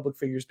pundits and public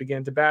figures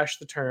began to bash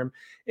the term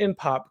in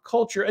pop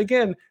culture.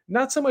 Again,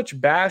 not so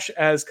much bash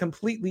as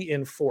completely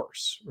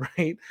enforce,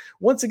 right?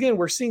 Once again,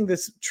 we're seeing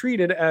this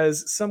treated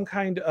as some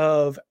kind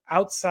of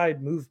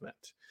outside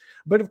movement.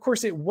 But of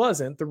course, it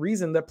wasn't. The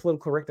reason that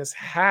political correctness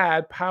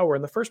had power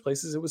in the first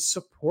place is it was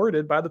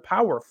supported by the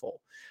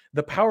powerful.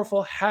 The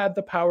powerful had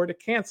the power to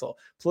cancel.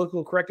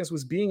 Political correctness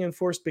was being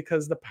enforced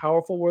because the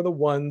powerful were the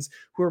ones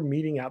who were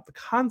meting out the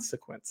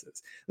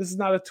consequences. This is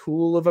not a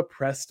tool of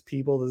oppressed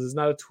people. This is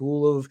not a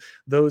tool of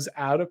those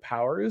out of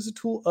power. It is a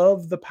tool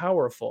of the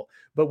powerful.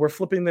 But we're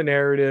flipping the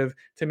narrative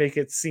to make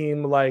it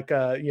seem like,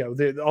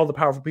 all the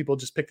powerful people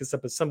just picked this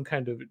up as some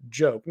kind of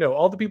joke. No,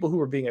 all the people who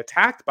were being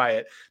attacked by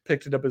it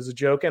picked it up as a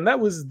joke. And that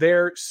was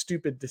their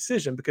stupid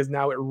decision, because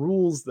now it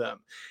rules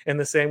them in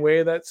the same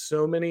way that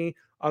so many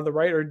on the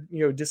right or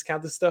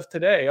discount this stuff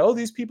today. Oh,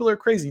 these people are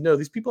crazy. No,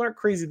 these people aren't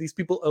crazy. These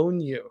people own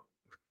you.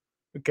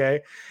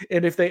 Okay.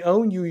 And if they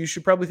own you, you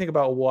should probably think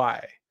about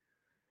why.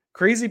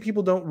 Crazy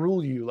people don't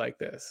rule you like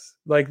this.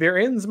 Like, their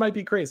ends might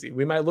be crazy.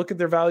 We might look at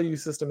their value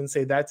system and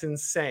say that's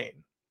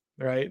insane,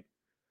 right?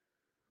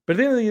 But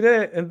at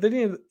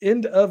the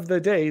end of the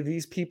day,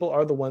 these people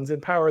are the ones in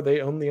power. They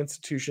own the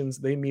institutions.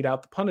 They mete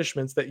out the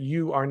punishments that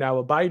you are now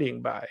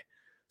abiding by.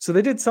 So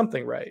they did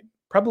something right.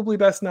 Probably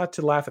best not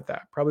to laugh at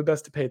that. Probably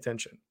best to pay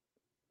attention.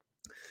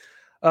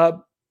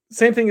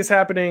 Same thing is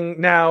happening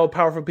now.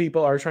 Powerful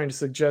people are trying to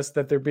suggest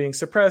that they're being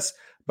suppressed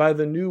by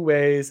the new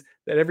ways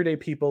that everyday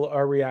people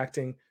are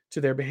reacting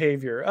to their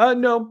behavior.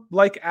 No,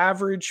 like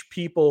average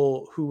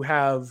people who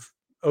have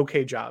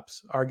okay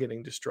jobs are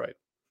getting destroyed.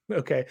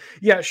 Okay,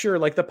 yeah, sure.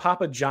 Like the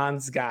Papa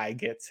John's guy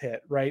gets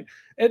hit, right?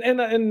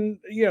 And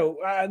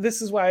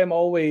this is why I'm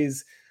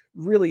always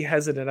really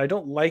hesitant. I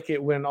don't like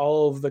it when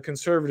all of the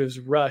conservatives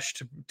rush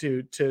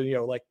to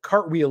like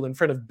cartwheel in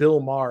front of Bill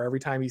Maher every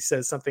time he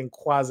says something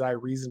quasi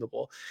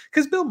reasonable,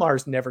 because Bill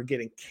Maher's never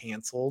getting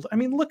canceled. I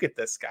mean, look at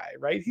this guy,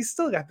 right? He's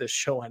still got this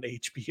show on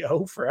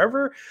HBO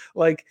forever.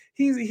 Like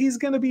he's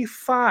gonna be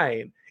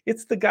fine.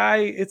 It's the guy,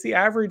 it's the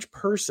average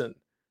person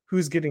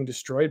who's getting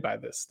destroyed by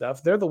this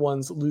stuff. They're the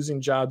ones losing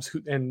jobs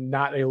and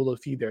not able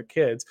to feed their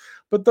kids.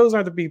 But those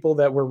aren't the people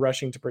that we're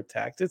rushing to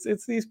protect.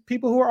 It's these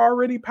people who are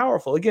already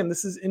powerful. Again,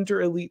 this is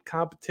inter-elite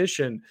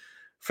competition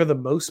for the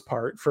most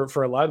part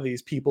for a lot of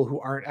these people who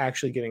aren't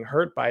actually getting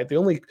hurt by it. The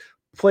only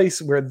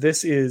place where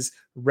this is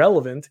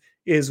relevant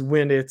is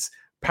when it's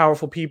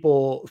powerful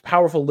people,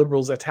 powerful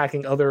liberals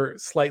attacking other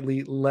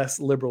slightly less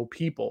liberal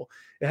people.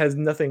 It has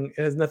nothing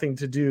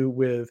to do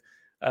with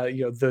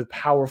the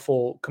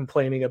powerful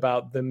complaining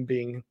about them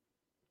being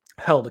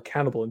held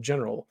accountable in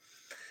general.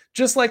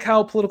 Just like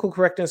how political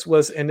correctness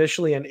was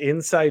initially an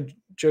inside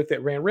joke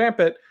that ran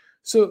rampant,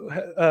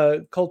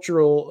 so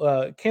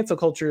cancel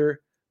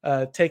culture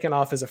taken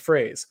off as a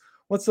phrase.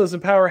 Once those in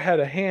power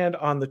had a hand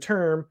on the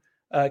term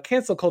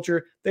cancel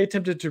culture, they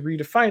attempted to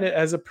redefine it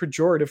as a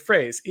pejorative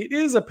phrase. It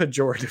is a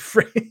pejorative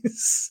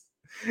phrase.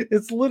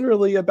 It's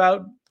literally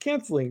about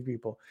canceling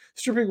people,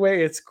 stripping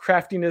away its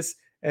craftiness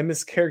and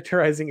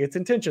mischaracterizing its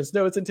intentions.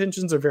 No, its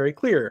intentions are very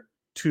clear: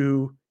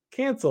 to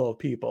cancel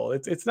people.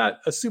 It's not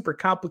a super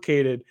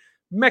complicated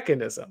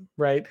mechanism,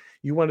 right?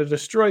 You want to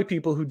destroy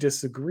people who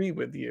disagree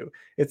with you.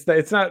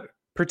 It's not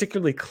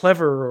particularly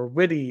clever or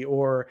witty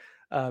or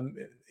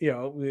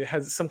it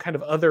has some kind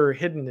of other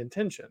hidden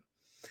intention.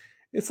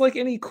 It's like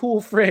any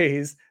cool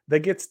phrase that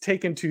gets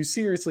taken too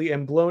seriously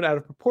and blown out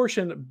of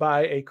proportion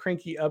by a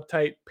cranky,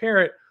 uptight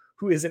parent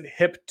who isn't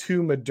hip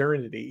to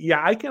modernity.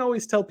 Yeah, I can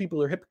always tell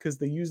people are hip because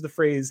they use the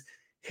phrase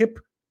hip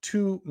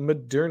to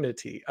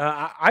modernity.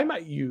 I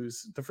might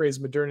use the phrase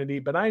modernity,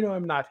 but I know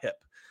I'm not hip.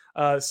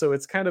 So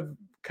it's kind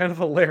of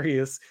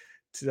hilarious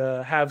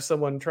to have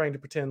someone trying to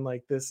pretend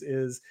like this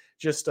is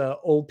just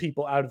old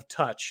people out of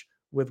touch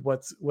with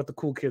what the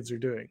cool kids are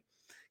doing.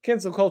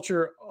 Cancel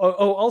culture.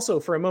 Also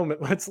for a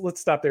moment, let's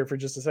stop there for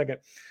just a second.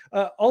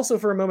 Also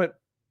for a moment,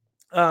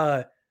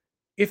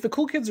 if the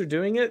cool kids are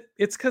doing it,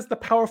 it's because the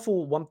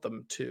powerful want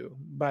them to.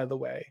 By the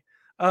way,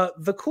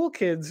 the cool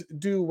kids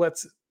do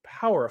what's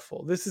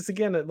powerful. This is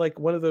again like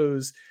one of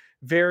those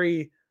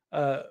very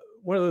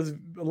one of those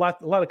a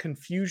lot of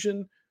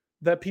confusion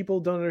that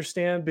people don't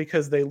understand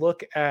because they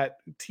look at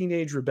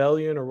teenage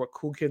rebellion or what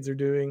cool kids are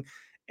doing,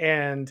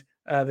 and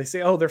they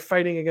say, "Oh, they're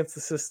fighting against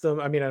the system."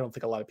 I mean, I don't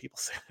think a lot of people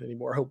say it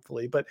anymore,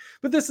 hopefully, but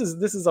this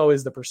is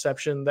always the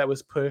perception that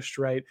was pushed,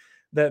 right?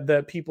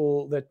 That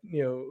people that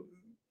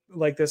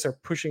like this are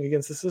pushing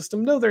against the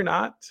system. No, they're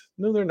not.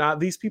 No, they're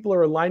not. These people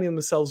are aligning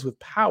themselves with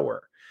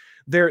power.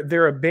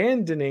 They're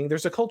abandoning.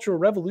 There's a cultural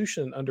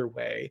revolution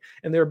underway,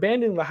 and they're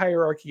abandoning the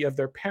hierarchy of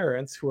their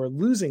parents who are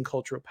losing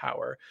cultural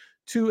power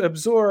to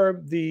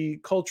absorb the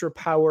cultural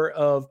power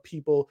of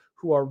people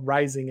who are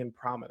rising in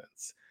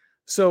prominence.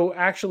 So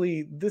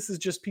actually, this is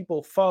just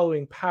people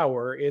following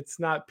power. It's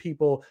not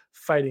people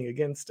fighting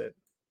against it.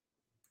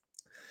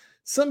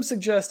 Some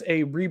suggest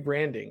a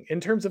rebranding.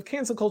 In terms of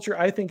cancel culture,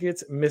 I think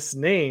it's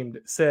misnamed,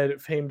 said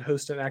famed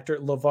host and actor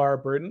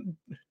LeVar Burton.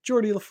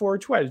 Geordie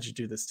LaForge, why did you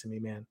do this to me,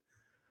 man?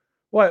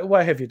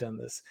 Why have you done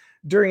this?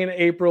 During an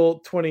April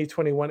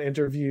 2021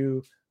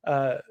 interview,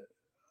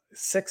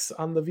 6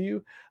 on The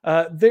View,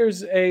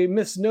 there's a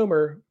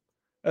misnomer.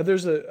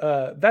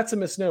 That's a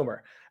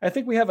misnomer. I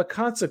think we have a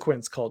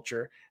consequence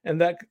culture, and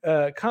that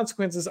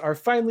consequences are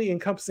finally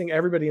encompassing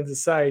everybody in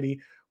society,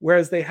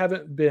 whereas they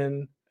haven't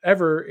been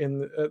ever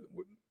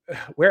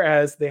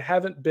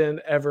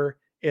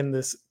in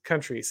this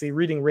country. See,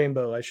 reading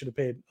Rainbow, I should have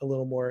paid a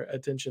little more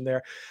attention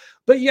there.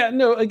 But yeah,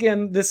 no,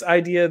 again, this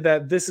idea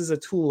that this is a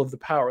tool of the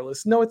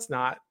powerless. No, it's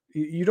not.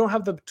 You don't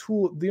have the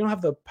tool, you don't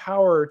have the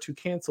power to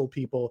cancel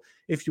people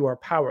if you are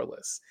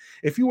powerless.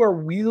 If you are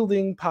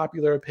wielding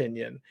popular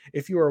opinion,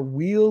 if you are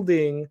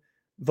wielding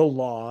the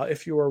law,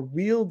 if you are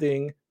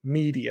wielding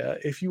media,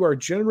 if you are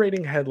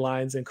generating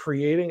headlines and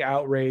creating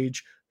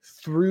outrage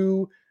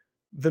through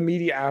the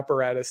media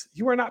apparatus,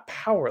 you are not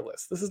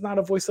powerless. This is not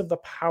a voice of the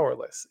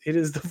powerless. It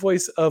is the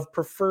voice of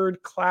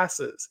preferred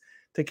classes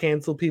to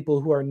cancel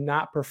people who are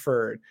not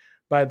preferred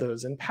by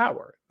those in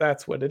power.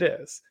 That's what it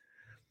is.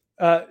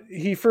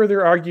 He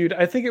further argued,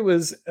 I think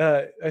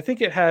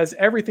it has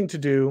everything to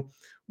do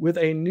with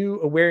a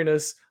new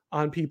awareness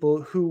on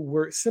people who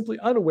were simply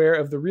unaware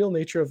of the real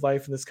nature of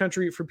life in this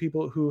country for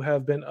people who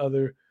have been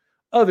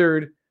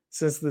othered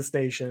since this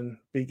nation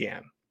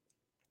began.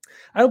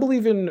 I don't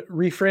believe in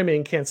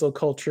reframing cancel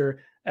culture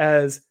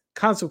as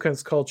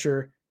consequence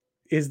culture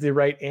is the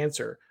right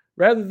answer.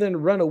 Rather than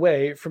run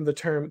away from the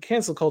term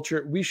cancel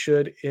culture, we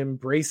should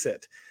embrace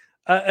it.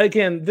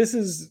 Again,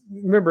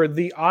 remember,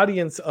 the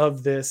audience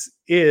of this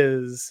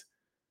is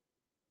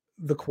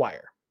the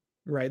choir,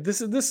 right?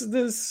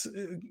 This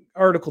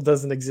article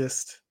doesn't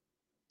exist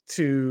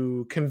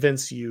to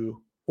convince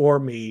you or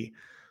me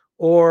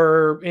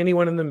or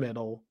anyone in the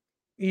middle,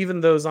 even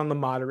those on the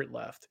moderate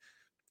left.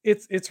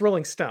 It's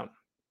Rolling Stone.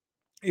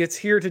 It's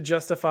here to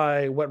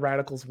justify what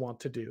radicals want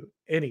to do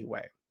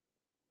anyway.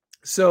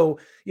 So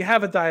you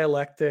have a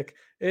dialectic.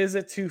 Is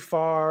it too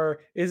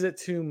far? Is it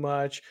too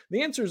much?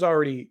 The answer is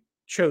already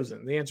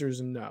chosen. The answer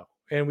is no.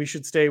 And we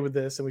should stay with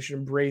this and we should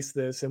embrace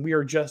this. And we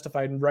are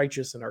justified and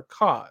righteous in our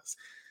cause.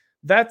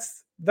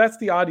 That's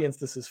the audience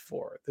this is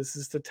for. This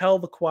is to tell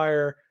the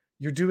choir,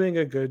 you're doing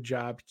a good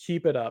job.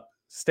 Keep it up.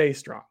 Stay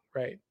strong,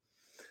 right?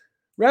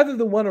 Rather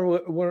than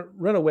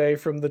run away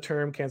from the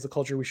term cancel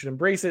culture, we should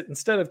embrace it.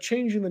 Instead of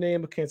changing the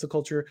name of cancel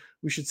culture,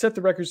 we should set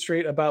the record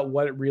straight about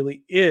what it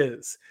really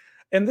is.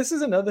 And this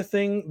is another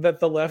thing that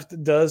the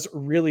left does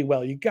really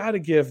well. You got to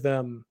give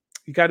them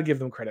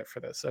credit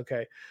for this,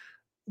 okay?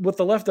 What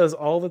the left does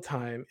all the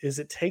time is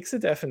it takes a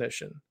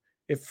definition,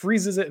 it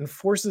freezes it and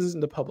forces it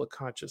into public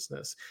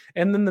consciousness.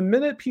 And then the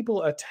minute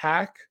people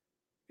attack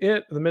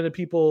it, the minute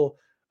people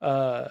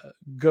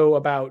go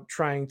about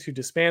trying to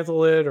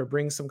dismantle it or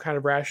bring some kind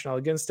of rationale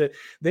against it,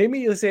 they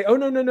immediately say, oh,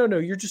 no,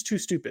 you're just too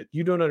stupid.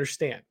 You don't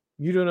understand.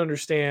 You don't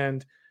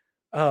understand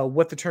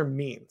what the term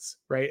means,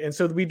 right? And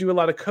so we do a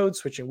lot of code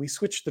switching. We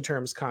switch the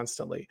terms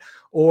constantly,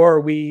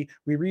 or we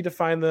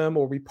redefine them,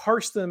 or we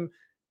parse them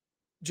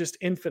just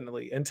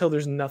infinitely until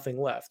there's nothing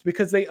left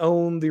because they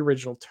own the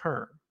original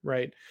term,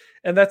 right?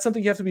 And that's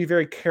something you have to be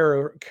very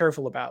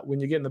careful about when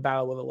you get in the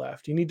battle with the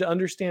left. You need to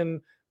understand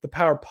the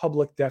power of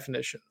public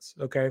definitions,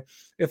 okay?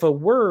 If a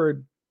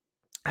word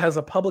has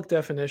a public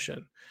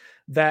definition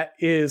that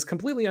is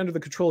completely under the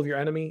control of your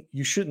enemy,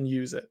 you shouldn't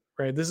use it,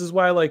 right? This is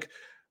why, like,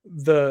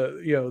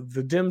 the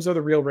Dems are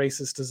the real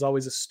racist is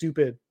always a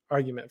stupid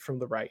argument from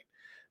the right,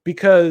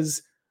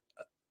 because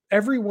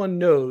everyone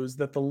knows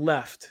that the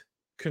left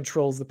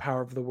controls the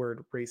power of the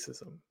word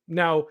racism.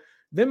 Now,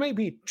 that may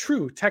be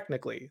true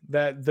technically,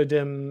 that the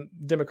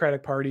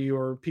Democratic Party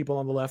or people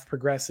on the left,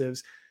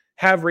 progressives,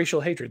 have racial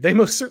hatred. They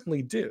most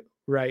certainly do,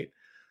 right?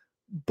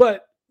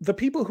 But the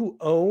people who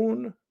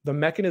own the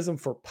mechanism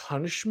for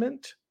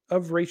punishment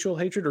of racial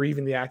hatred, or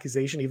even the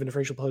accusation, even if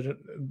racial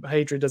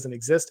hatred doesn't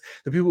exist,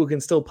 the people who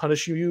can still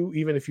punish you,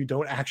 even if you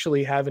don't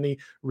actually have any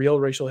real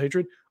racial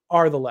hatred,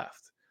 are the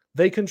left.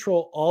 They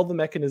control all the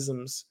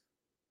mechanisms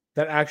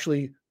that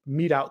actually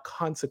mete out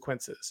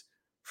consequences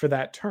for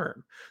that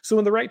term. So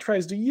when the right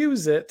tries to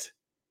use it,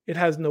 it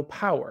has no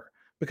power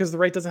because the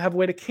right doesn't have a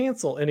way to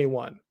cancel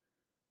anyone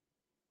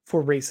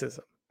for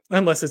racism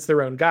unless it's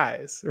their own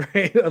guys,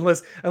 right?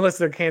 unless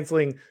they're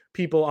canceling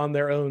people on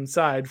their own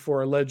side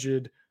for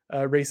alleged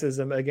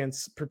racism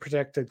against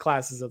protected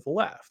classes of the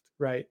left,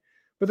 right?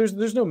 But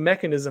there's no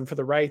mechanism for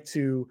the right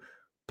to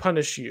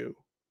punish you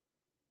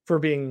for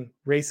being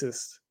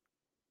racist.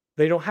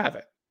 They don't have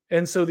it.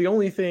 And so the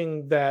only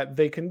thing that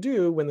they can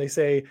do when they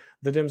say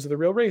the Dems are the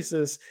real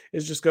racists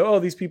is just go, oh,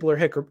 these people are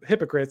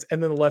hypocrites.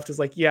 And then the left is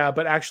like, yeah,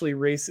 but actually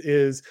race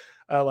is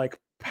like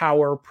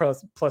power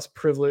plus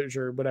privilege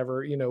or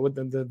whatever, with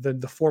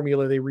the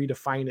formula they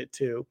redefine it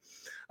to.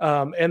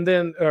 And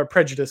then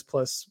prejudice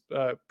plus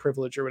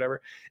privilege or whatever.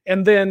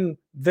 And then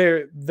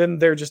they're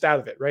just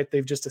out of it, right?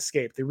 They've just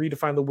escaped. They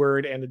redefine the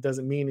word and it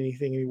doesn't mean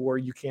anything anymore.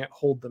 You can't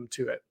hold them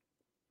to it.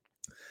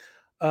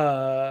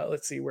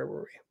 Let's see, where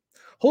were we?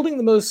 Holding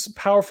the most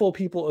powerful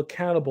people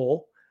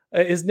accountable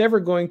is never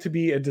going to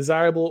be a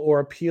desirable or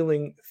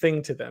appealing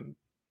thing to them.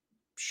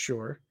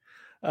 Sure.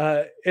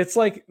 It's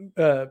like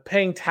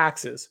paying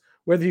taxes.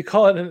 Whether you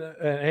call it an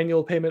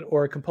annual payment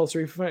or a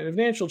compulsory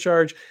financial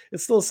charge,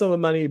 it's still a sum of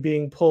money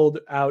being pulled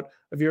out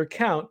of your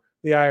account,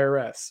 the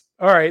IRS.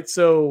 All right,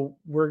 so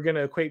we're going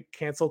to equate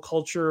cancel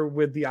culture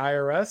with the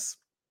IRS.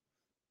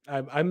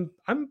 I'm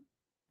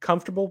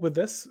comfortable with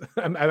this.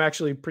 I'm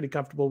actually pretty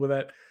comfortable with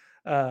that.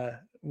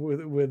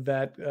 With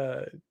that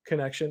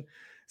connection.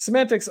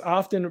 Semantics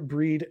often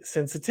breed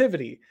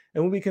sensitivity.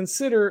 And when we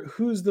consider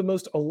who's the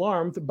most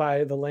alarmed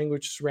by the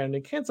language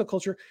surrounding cancel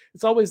culture,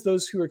 it's always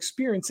those who are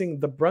experiencing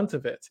the brunt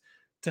of it.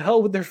 To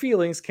hell with their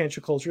feelings,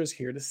 cancel culture is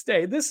here to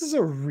stay. This is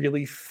a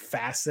really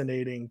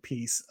fascinating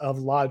piece of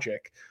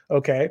logic,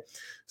 okay?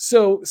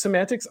 So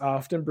semantics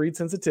often breed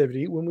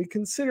sensitivity when we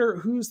consider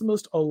who's the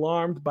most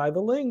alarmed by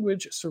the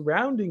language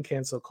surrounding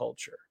cancel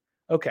culture.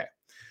 Okay,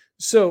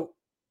 so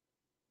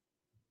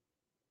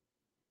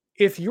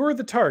if you're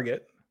the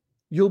target,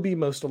 you'll be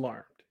most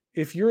alarmed.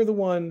 If you're the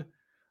one,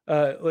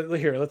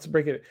 here, let's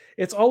break it.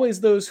 It's always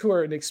those who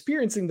are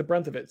experiencing the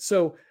brunt of it.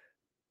 So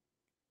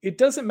it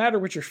doesn't matter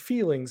what your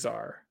feelings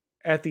are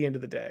at the end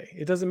of the day.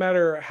 It doesn't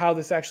matter how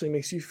this actually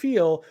makes you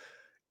feel,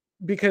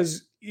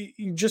 because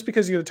just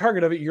because you're the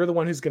target of it, you're the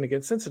one who's going to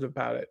get sensitive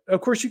about it.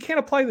 Of course, you can't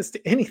apply this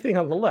to anything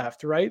on the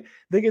left, right?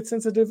 They get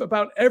sensitive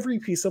about every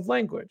piece of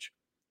language.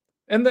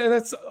 And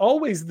that's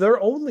always their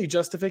only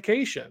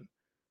justification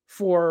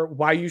for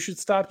why you should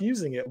stop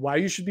using it, why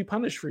you should be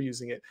punished for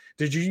using it.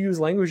 Did you use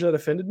language that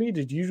offended me?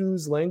 Did you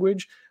use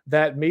language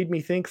that made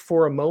me think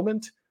for a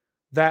moment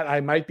that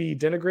I might be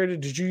denigrated?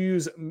 Did you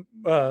use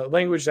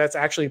language that's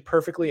actually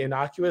perfectly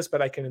innocuous,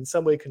 but I can in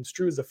some way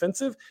construe as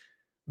offensive?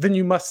 Then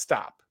you must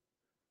stop.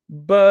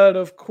 But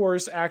of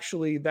course,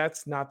 actually,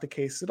 that's not the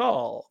case at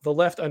all. The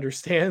left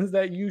understands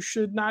that you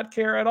should not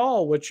care at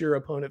all what your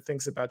opponent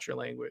thinks about your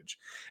language,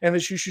 and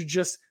that you should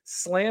just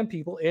slam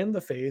people in the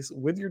face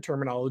with your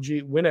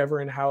terminology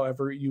whenever and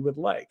however you would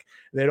like.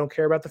 They don't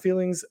care about the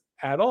feelings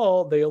at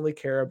all. They only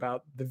care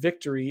about the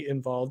victory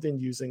involved in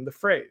using the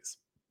phrase.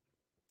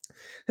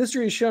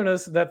 History has shown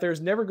us that there's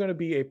never going to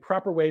be a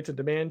proper way to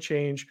demand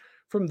change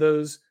from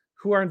those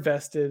who are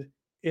invested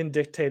in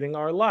dictating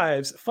our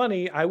lives.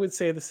 Funny, I would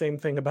say the same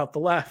thing about the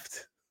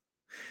left.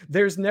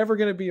 There's never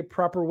going to be a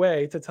proper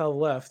way to tell the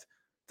left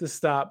to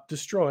stop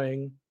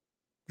destroying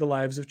the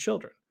lives of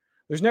children.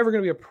 There's never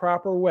going to be a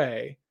proper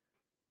way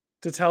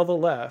to tell the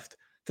left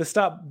to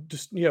stop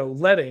just,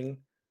 letting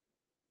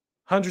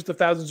hundreds of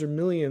thousands or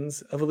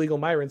millions of illegal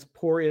migrants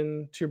pour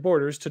into your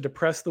borders to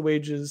depress the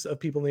wages of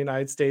people in the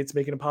United States,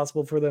 making it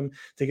impossible for them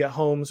to get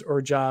homes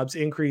or jobs,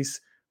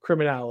 increase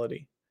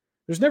criminality.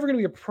 There's never going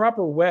to be a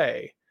proper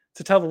way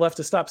to tell the left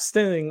to stop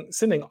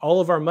sending all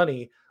of our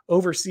money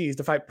overseas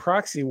to fight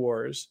proxy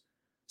wars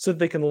so that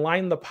they can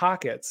line the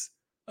pockets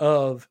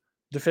of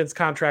defense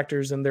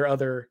contractors and their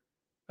other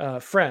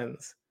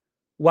friends,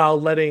 while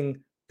letting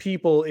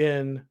people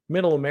in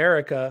middle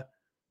America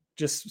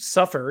just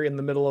suffer in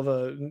the middle of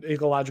an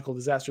ecological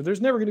disaster. There's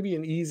never going to be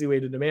an easy way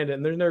to demand it,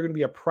 and there's never going to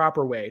be a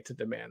proper way to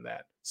demand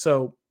that.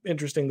 So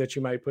interesting that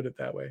you might put it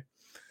that way.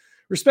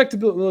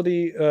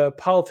 Respectability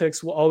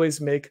politics will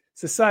always make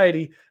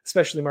society,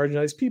 especially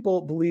marginalized people,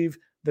 believe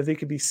that they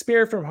could be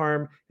spared from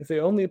harm if they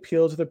only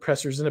appeal to the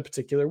oppressors in a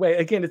particular way.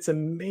 Again, it's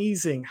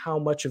amazing how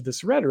much of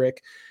this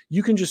rhetoric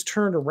you can just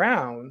turn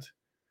around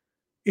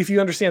if you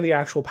understand the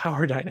actual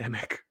power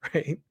dynamic,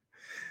 right?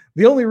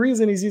 The only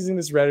reason he's using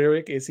this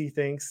rhetoric is he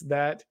thinks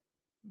that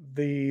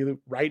the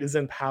right is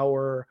in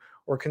power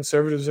or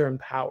conservatives are in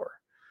power.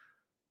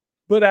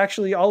 But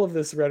actually, all of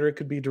this rhetoric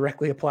could be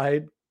directly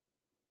applied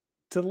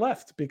to the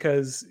left,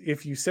 because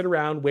if you sit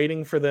around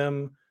waiting for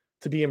them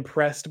to be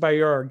impressed by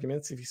your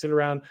arguments, if you sit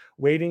around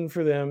waiting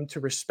for them to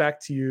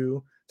respect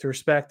you, to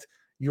respect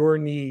your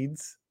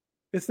needs,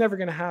 it's never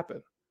going to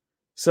happen.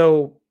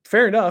 So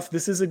fair enough,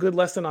 this is a good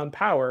lesson on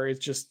power. It's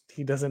just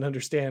he doesn't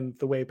understand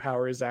the way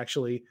power is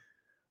actually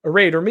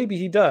arrayed, or maybe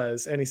he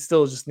does, and he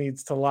still just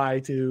needs to lie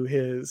to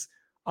his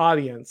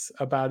audience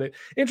about it.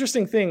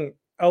 Interesting thing,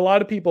 a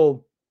lot of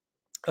people,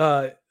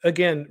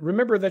 again,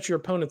 remember that your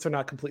opponents are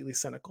not completely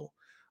cynical.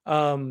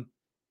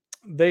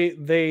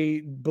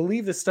 They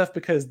believe this stuff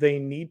because they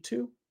need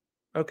to.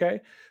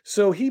 Okay,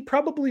 so he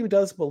probably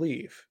does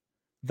believe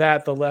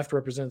that the left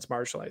represents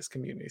marginalized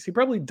communities. He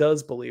probably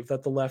does believe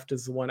that the left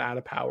is the one out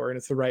of power and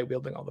it's the right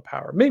wielding all the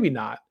power. Maybe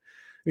not.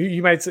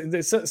 You might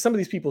say some of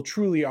these people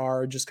truly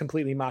are just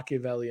completely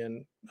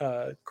Machiavellian,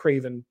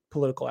 craven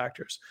political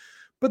actors.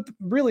 But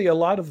really, a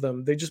lot of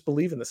them, they just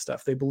believe in this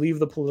stuff. They believe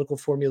the political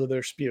formula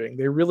they're spewing.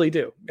 They really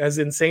do. As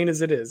insane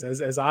as it is,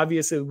 as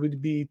obvious it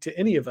would be to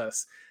any of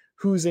us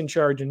who's in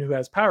charge and who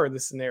has power in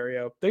this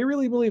scenario, they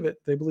really believe it.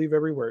 They believe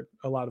every word,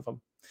 a lot of them.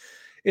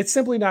 It's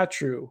simply not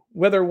true.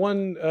 Whether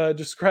one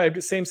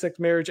described same-sex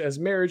marriage as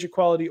marriage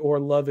equality or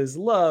love is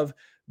love,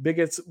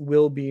 bigots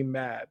will be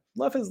mad.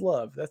 Love is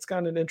love. That's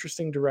gone an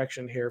interesting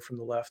direction here from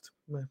the left.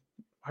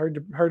 Hard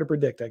to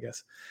predict, I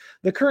guess.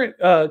 The current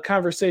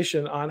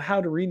conversation on how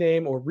to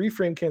rename or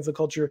reframe cancel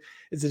culture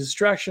is a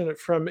distraction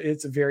from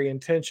its very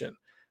intention.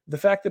 The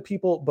fact that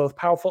people, both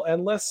powerful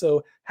and less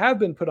so, have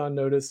been put on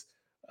notice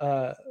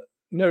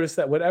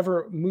that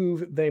whatever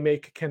move they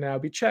make can now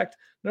be checked,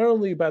 not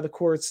only by the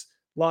courts,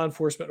 law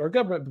enforcement, or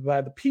government, but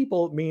by the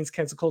people, means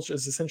cancel culture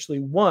has essentially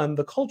won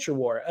the culture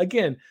war.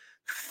 Again,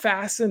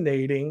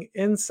 fascinating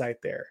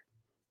insight there.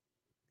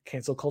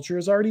 Cancel culture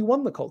has already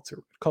won the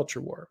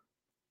culture war.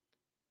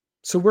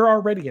 So we're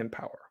already in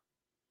power.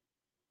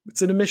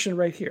 It's an admission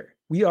right here.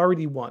 We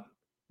already won.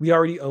 We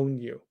already own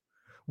you.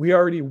 We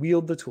already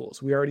wield the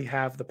tools. We already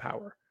have the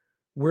power.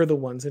 We're the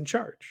ones in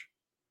charge.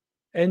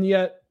 And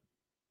yet,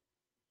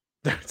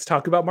 let's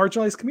talk about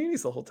marginalized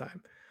communities the whole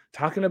time.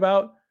 Talking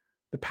about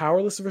the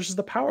powerless versus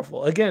the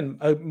powerful. Again,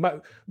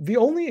 the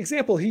only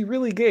example he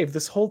really gave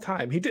this whole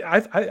time, he did.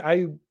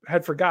 I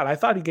had forgot. I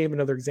thought he gave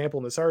another example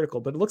in this article,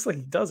 but it looks like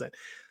he doesn't.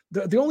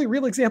 The only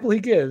real example he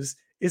gives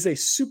is a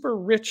super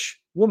rich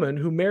woman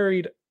who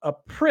married a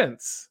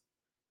prince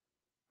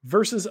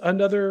versus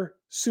another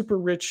super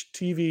rich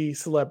TV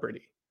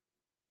celebrity.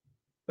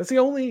 That's the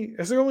only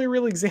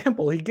real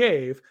example he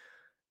gave.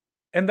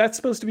 And that's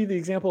supposed to be the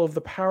example of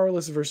the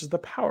powerless versus the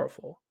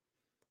powerful.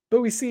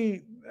 But we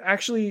see,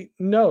 actually,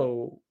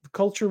 no, the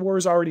culture war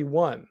is already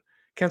won.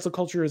 Cancel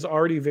culture is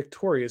already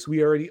victorious.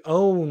 We already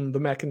own the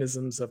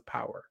mechanisms of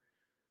power.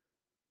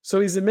 So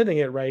he's admitting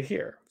it right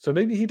here. So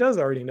maybe he does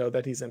already know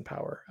that he's in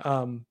power,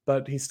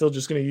 but he's still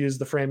just going to use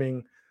the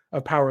framing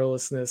of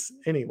powerlessness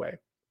anyway.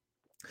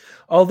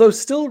 Although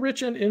still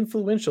rich and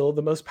influential,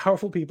 the most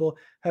powerful people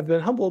have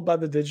been humbled by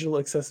the digital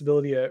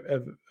accessibility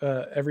of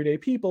everyday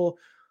people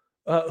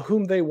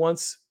whom they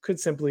once could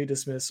simply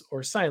dismiss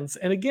or silence.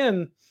 And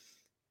again,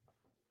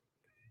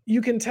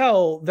 you can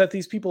tell that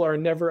these people are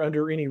never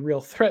under any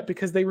real threat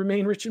because they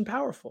remain rich and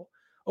powerful.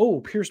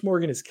 Oh, Pierce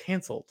Morgan is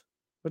canceled.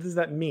 What does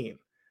that mean? It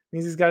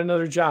means he's got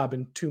another job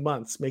in 2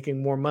 months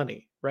making more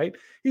money, right?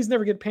 He's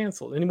never get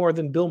canceled any more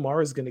than Bill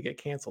Maher is going to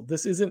get canceled.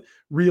 This isn't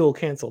real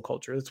cancel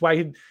culture. That's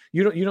why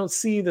you don't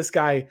see this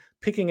guy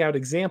picking out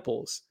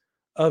examples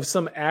of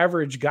some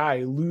average guy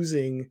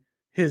losing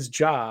his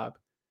job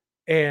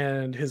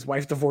and his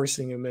wife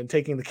divorcing him and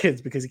taking the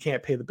kids because he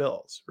can't pay the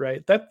bills,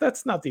 right?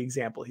 That's not the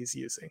example he's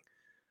using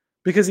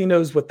because he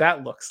knows what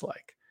that looks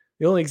like.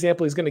 The only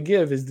example he's going to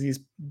give is these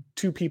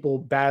two people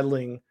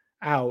battling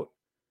out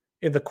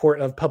in the court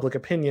of public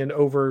opinion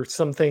over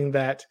something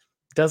that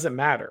doesn't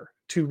matter.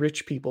 Two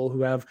rich people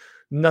who have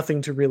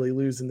nothing to really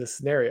lose in this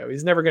scenario.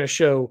 He's never going to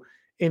show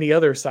any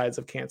other sides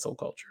of cancel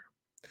culture.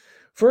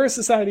 For our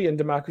society and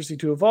democracy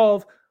to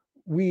evolve,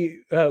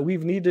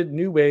 we've needed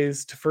new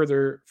ways to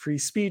further free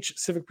speech,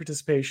 civic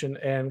participation,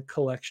 and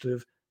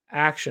collective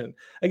action.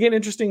 Again,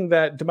 interesting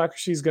that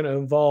democracy is going to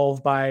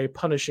evolve by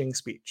punishing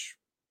speech.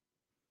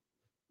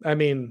 I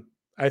mean,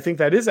 I think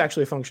that is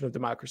actually a function of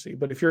democracy.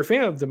 But if you're a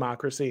fan of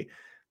democracy,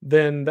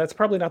 then that's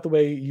probably not the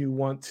way you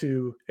want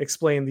to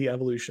explain the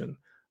evolution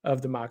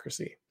of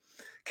democracy.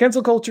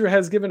 Cancel culture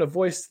has given a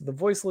voice to the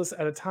voiceless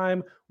at a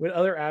time when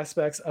other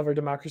aspects of our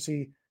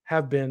democracy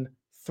have been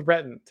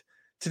threatened.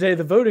 Today,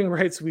 the voting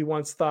rights we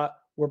once thought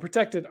were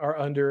protected are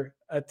under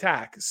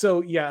attack.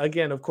 So, yeah,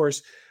 again, of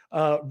course,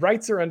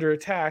 rights are under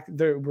attack.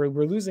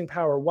 We're losing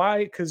power.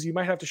 Why? Because you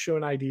might have to show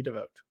an ID to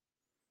vote.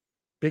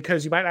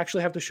 Because you might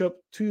actually have to show up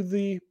to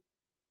the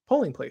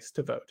polling place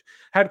to vote.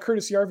 Had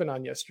Curtis Yarvin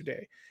on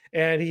yesterday,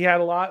 and he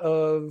had a lot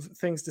of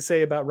things to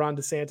say about Ron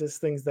DeSantis,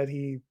 things that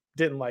he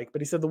didn't like.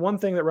 But he said the one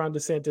thing that Ron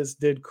DeSantis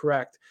did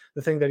correct,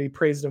 the thing that he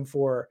praised him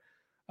for,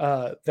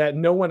 that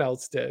no one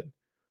else did,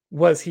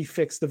 was he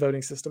fixed the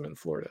voting system in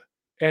Florida.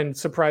 And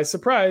surprise,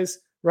 surprise,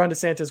 Ron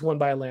DeSantis won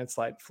by a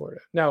landslide in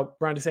Florida. Now,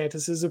 Ron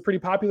DeSantis is a pretty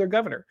popular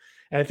governor,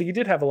 and I think he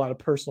did have a lot of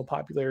personal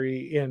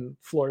popularity in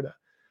Florida.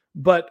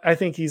 But I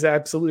think he's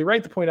absolutely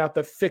right to point out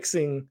that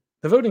fixing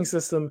the voting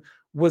system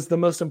was the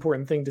most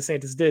important thing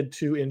DeSantis did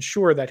to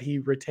ensure that he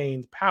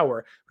retained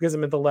power, because it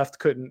meant the left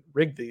couldn't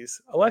rig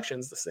these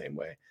elections the same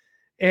way.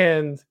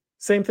 And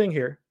same thing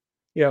here.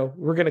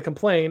 We're going to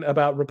complain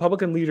about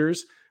Republican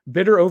leaders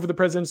bitter over the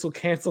presidential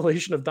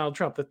cancellation of Donald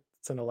Trump.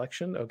 That's an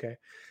election. Okay.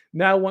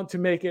 Now want to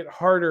make it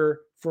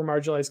harder for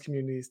marginalized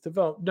communities to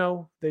vote.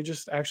 No, they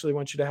just actually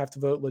want you to have to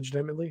vote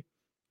legitimately.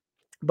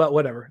 But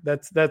whatever,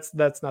 that's not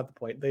the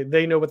point.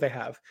 They know what they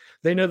have.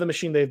 They know the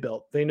machine they've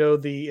built. They know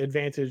the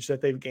advantage that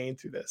they've gained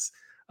through this,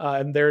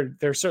 and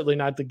they're certainly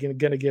not going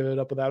to give it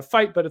up without a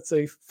fight. But it's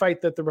a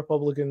fight that the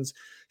Republicans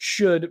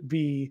should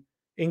be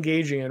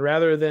engaging in,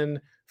 rather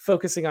than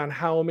focusing on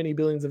how many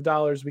billions of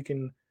dollars we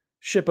can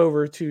ship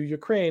over to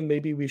Ukraine.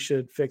 Maybe we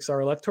should fix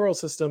our electoral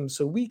system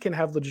so we can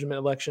have legitimate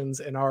elections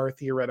in our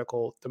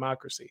theoretical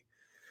democracy.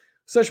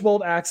 Such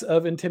bold acts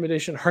of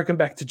intimidation harken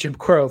back to Jim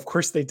Crow. Of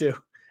course they do.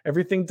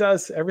 Everything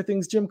does.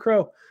 Everything's Jim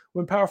Crow.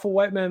 When powerful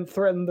white men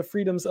threaten the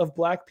freedoms of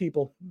black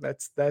people,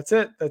 that's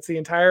it. This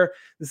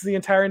is the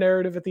entire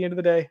narrative at the end of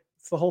the day.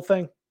 It's the whole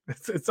thing.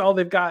 It's all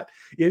they've got.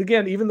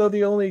 Again, even though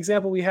the only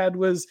example we had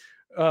was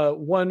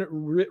one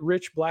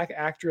rich black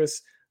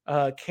actress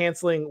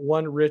canceling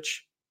one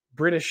rich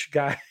British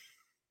guy.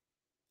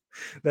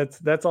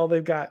 That's all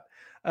they've got.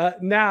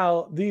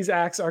 Now these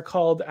acts are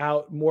called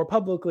out more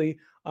publicly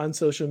on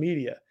social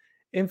media,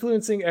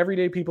 influencing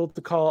everyday people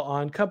to call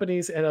on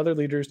companies and other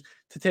leaders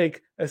to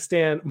take a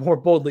stand more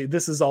boldly.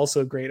 This is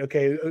also great.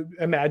 Okay,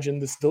 imagine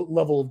this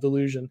level of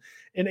delusion.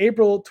 In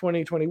April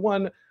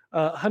 2021,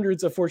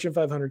 hundreds of Fortune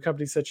 500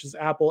 companies such as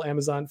Apple,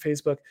 Amazon,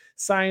 Facebook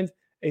signed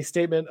a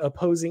statement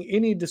opposing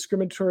any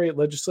discriminatory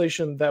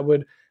legislation that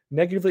would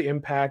negatively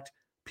impact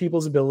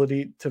people's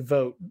ability to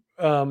vote.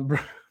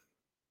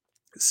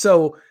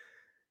 So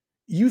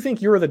you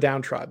think you're the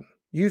downtrodden.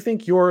 You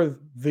think you're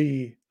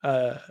the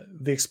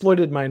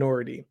exploited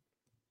minority.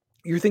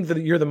 You think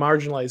that you're the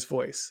marginalized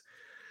voice,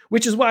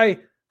 which is why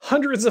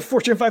hundreds of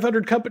Fortune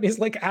 500 companies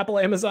like Apple,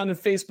 Amazon, and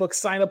Facebook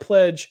sign a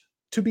pledge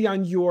to be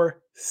on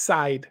your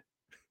side,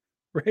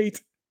 right?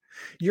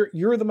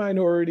 You're the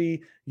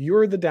minority.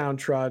 You're the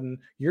downtrodden.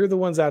 You're the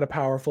ones out of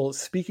power,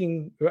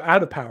 speaking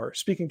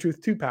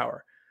truth to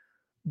power.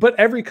 But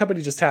every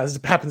company just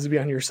happens to be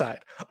on your side.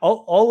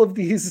 All of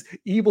these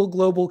evil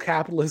global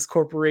capitalist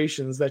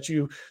corporations that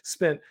you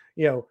spent,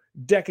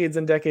 decades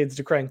and decades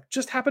decrying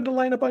just happen to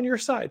line up on your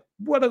side.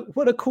 What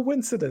a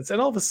coincidence.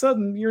 And all of a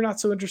sudden you're not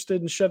so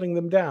interested in shutting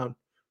them down.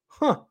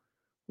 Huh.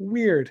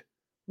 Weird.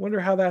 Wonder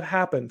how that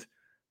happened.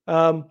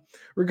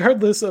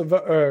 Regardless of,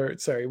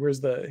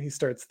 he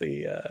starts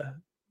the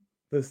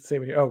The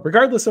statement here. Oh,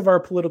 regardless of our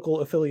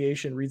political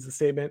affiliation, reads the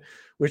statement,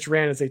 which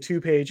ran as a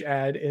 2-page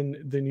ad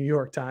in the New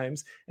York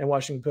Times and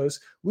Washington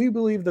Post. We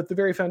believe that the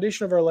very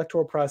foundation of our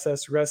electoral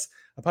process rests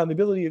upon the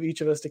ability of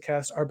each of us to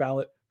cast our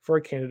ballot for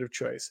a candidate of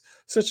choice.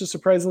 Such a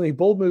surprisingly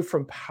bold move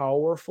from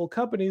powerful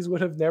companies would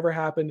have never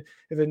happened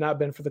if it had not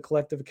been for the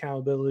collective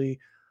accountability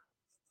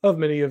of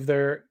many of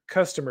their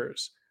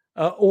customers,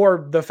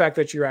 or the fact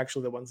that you're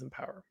actually the ones in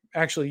power.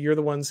 Actually, you're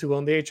the ones who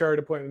own the HR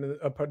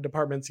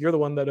departments. You're the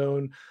one that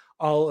own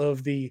all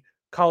of the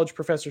college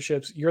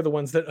professorships. You're the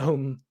ones that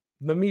own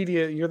the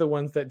media. You're the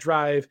ones that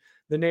drive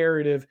the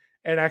narrative.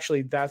 And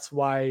actually, that's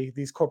why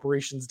these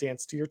corporations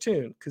dance to your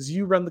tune, because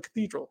you run the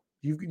cathedral.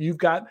 You've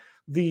got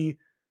the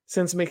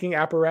sense-making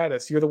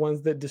apparatus. You're the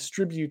ones that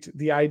distribute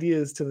the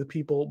ideas to the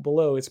people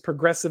below. It's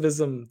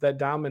progressivism that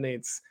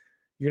dominates.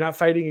 You're not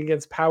fighting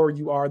against power.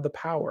 You are the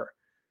power.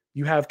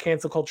 You have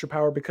cancel culture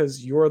power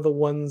because you're the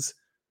ones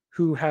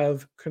who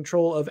have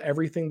control of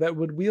everything that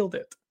would wield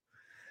it.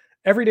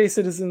 Everyday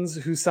citizens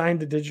who signed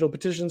digital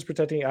petitions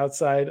protested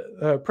outside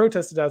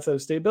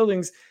of state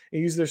buildings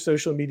and used their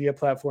social media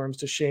platforms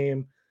to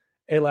shame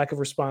a lack of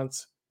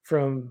response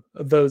from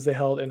those they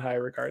held in high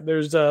regard.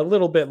 There's a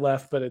little bit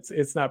left, but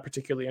it's not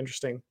particularly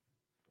interesting.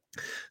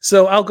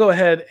 So I'll go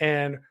ahead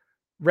and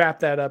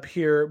wrap that up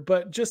here.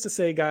 But just to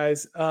say,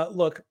 guys,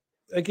 look,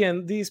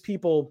 again, these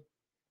people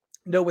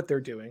know what they're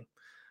doing.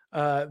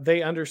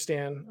 They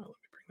understand. Let me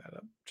bring that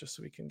up just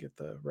so we can get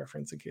the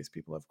reference in case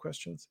people have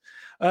questions.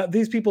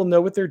 These people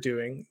know what they're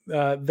doing.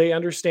 They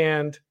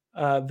understand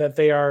that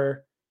they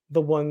are the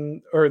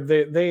one, or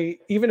they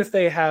even if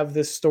they have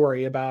this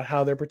story about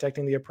how they're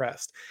protecting the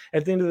oppressed,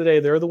 at the end of the day,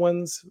 they're the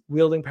ones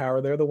wielding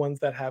power. They're the ones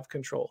that have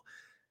control.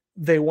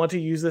 They want to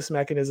use this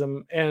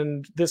mechanism,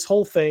 and this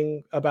whole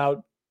thing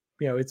about,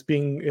 it's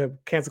being,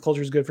 cancel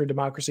culture is good for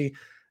democracy.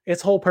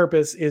 Its whole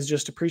purpose is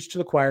just to preach to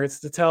the choir. It's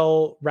to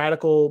tell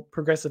radical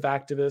progressive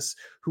activists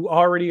who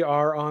already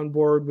are on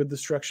board with the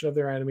destruction of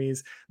their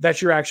enemies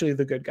that you're actually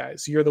the good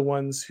guys. You're the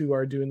ones who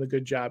are doing the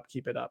good job.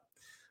 Keep it up.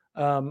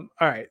 All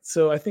right.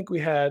 So I think we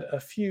had a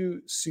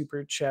few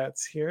super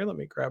chats here. Let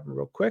me grab them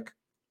real quick.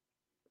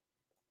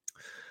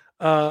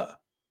 Formusul,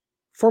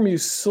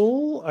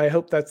 I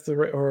hope that's the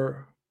right,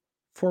 or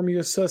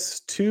Formusus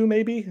 2,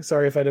 maybe.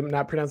 Sorry if I'm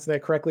not pronouncing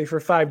that correctly, for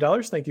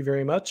 $5. Thank you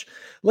very much.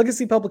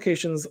 Legacy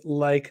publications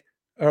like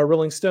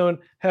Rolling Stone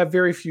have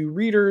very few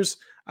readers.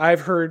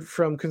 I've heard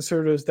from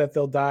conservatives that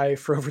they'll die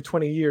for over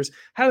 20 years.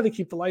 How do they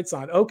keep the lights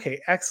on?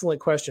 Okay, excellent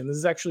question. This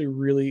is actually a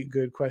really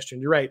good question.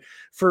 You're right.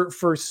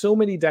 For so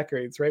many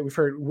decades, right? We've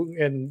heard,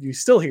 and you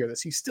still hear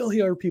this. You still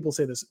hear people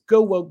say this: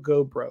 go woke,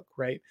 go broke,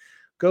 right?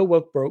 Go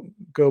woke, broke,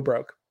 go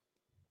broke.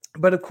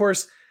 But of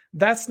course,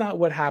 that's not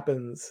what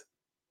happens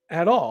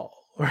at all,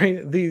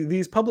 right?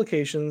 These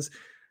publications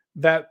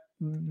that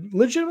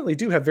legitimately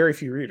do have very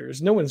few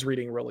readers. No one's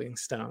reading Rolling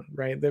Stone,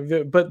 right?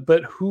 But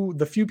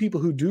the few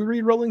people who do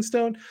read Rolling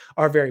Stone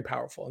are very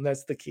powerful, and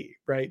that's the key,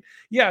 right?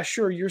 Yeah,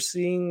 sure, you're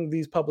seeing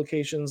these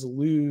publications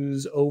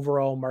lose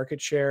overall market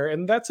share,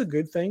 and that's a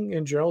good thing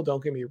in general,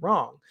 don't get me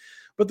wrong.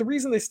 But the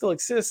reason they still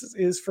exist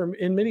is,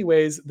 in many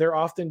ways, they're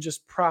often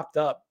just propped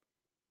up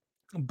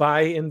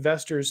by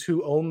investors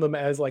who own them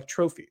as like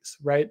trophies,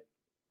 right?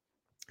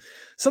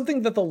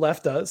 Something that the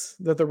left does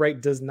that the right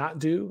does not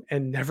do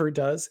and never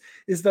does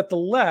is that the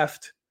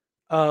left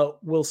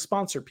will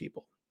sponsor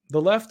people.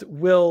 The left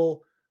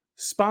will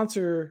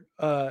sponsor,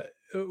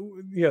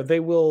 they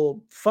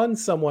will fund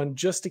someone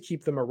just to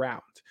keep them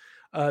around.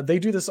 They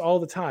do this all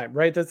the time,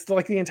 right? That's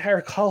like the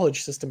entire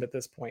college system at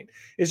this point.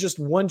 It's just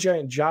one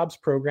giant jobs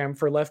program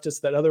for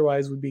leftists that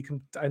otherwise would be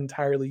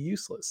entirely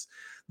useless.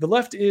 The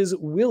left is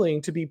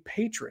willing to be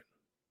patron,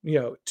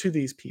 to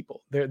these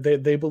people.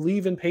 They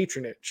believe in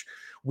patronage.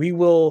 We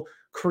will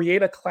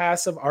create a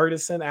class of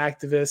artists and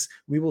activists.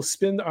 We will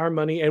spend our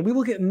money and we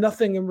will get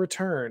nothing in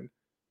return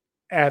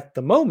at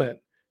the moment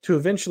to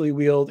eventually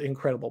wield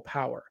incredible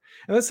power.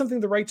 And that's something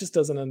the right just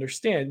doesn't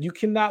understand. You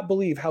cannot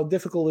believe how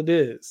difficult it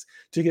is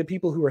to get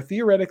people who are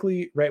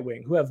theoretically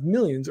right-wing, who have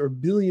millions or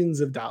billions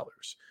of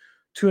dollars,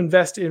 to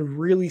invest in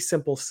really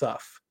simple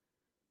stuff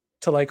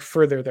to like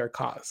further their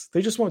cause.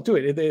 They just won't do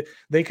it.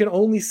 They can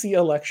only see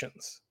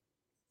elections.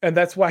 And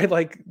that's why,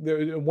 like,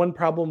 the one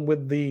problem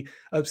with the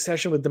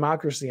obsession with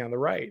democracy on the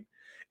right,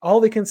 all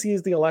they can see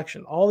is the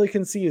election. All they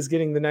can see is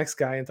getting the next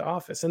guy into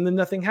office. And then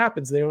nothing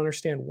happens. They don't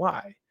understand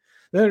why.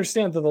 They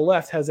understand that the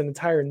left has an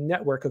entire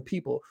network of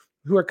people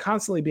who are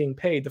constantly being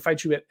paid to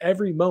fight you at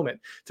every moment,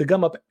 to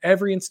gum up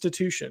every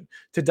institution,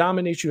 to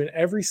dominate you in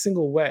every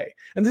single way.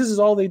 And this is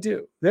all they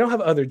do. They don't have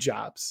other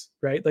jobs,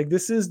 right? Like,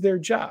 this is their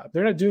job.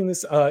 They're not doing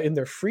this in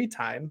their free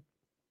time.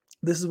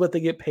 This is what they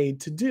get paid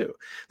to do.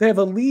 They have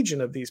a legion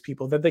of these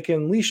people that they can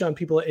unleash on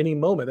people at any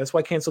moment. That's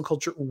why cancel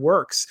culture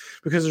works,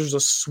 because there's a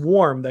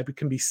swarm that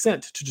can be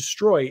sent to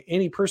destroy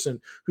any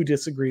person who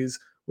disagrees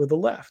with the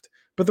left.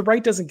 But the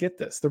right doesn't get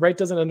this. The right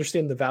doesn't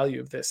understand the value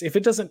of this. If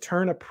it doesn't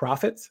turn a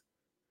profit,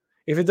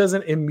 if it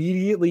doesn't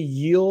immediately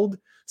yield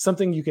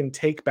something you can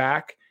take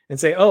back and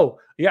say, oh,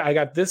 yeah, I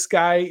got this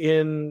guy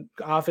in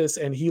office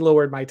and he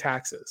lowered my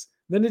taxes,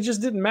 then it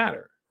just didn't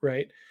matter.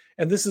 right?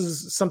 And this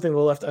is something the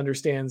left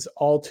understands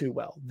all too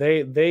well.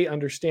 They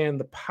understand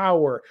the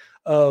power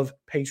of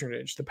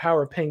patronage, the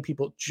power of paying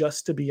people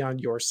just to be on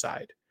your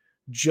side,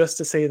 just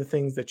to say the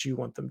things that you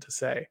want them to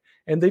say.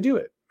 And they do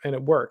it, and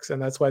it works.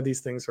 And that's why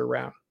these things are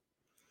around.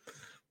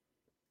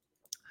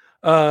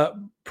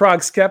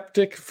 Prague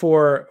Skeptic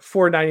for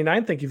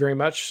 $4.99. Thank you very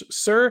much,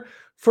 sir.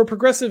 For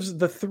progressives,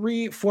 the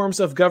three forms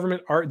of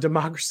government are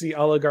democracy,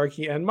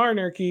 oligarchy, and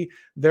monarchy.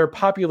 They're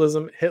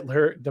populism,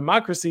 Hitler,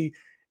 democracy,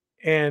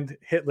 and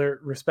Hitler,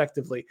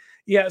 respectively.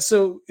 Yeah,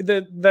 so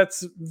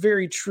that's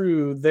very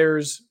true.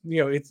 There's,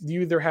 you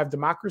either have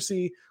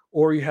democracy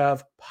or you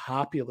have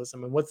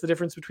populism. And what's the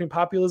difference between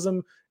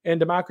populism and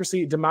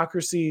democracy?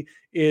 Democracy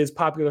is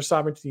popular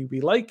sovereignty we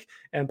like,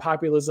 and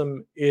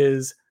populism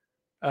is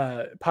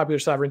popular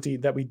sovereignty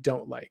that we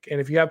don't like. And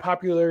if you have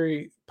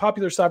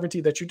popular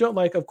sovereignty that you don't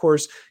like, of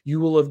course, you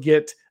will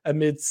get a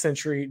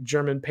mid-century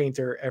German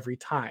painter every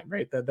time,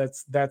 right?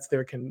 That's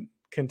their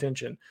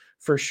contention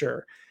for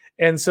sure.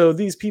 And so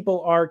these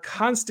people are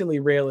constantly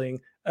railing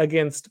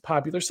against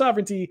popular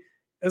sovereignty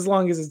as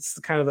long as it's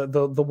kind of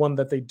the one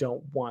that they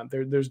don't want.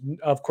 There's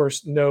of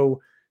course no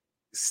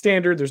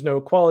standard, there's no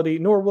equality,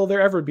 nor will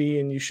there ever be,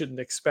 and you shouldn't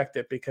expect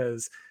it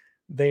because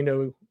they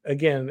know,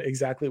 again,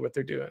 exactly what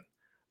they're doing.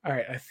 All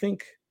right, I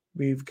think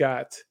we've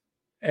got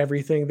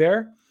everything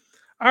there.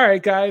 All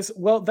right, guys.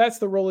 Well, that's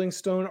the Rolling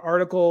Stone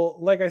article.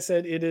 Like I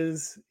said, it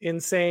is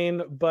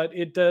insane, but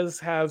it does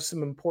have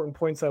some important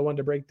points I wanted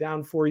to break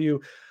down for you.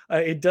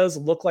 It does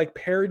look like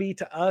parody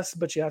to us,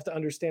 but you have to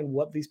understand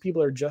what these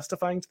people are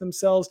justifying to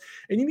themselves.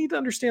 And you need to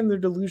understand their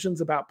delusions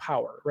about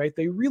power, right?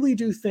 They really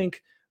do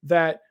think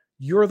that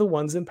you're the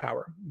ones in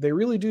power. They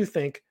really do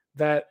think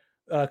that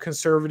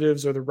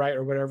conservatives or the right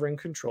or whatever in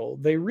control.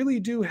 They really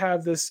do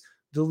have this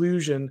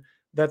delusion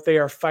that they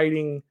are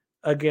fighting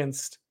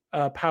against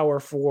power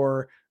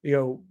for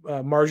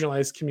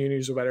marginalized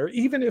communities or whatever,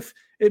 even if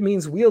it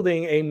means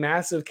wielding a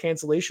massive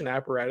cancellation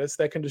apparatus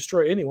that can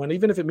destroy anyone,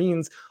 even if it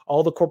means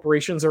all the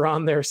corporations are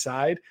on their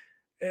side.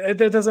 It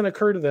doesn't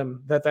occur to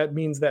them that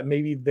means that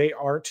maybe they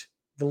aren't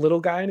the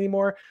little guy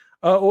anymore.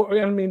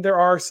 There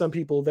are some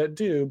people that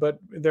do, but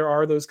there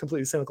are those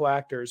completely cynical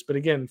actors. But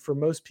again, for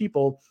most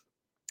people,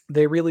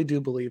 they really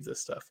do believe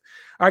this stuff.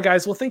 All right,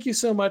 guys. Well, thank you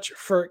so much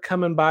for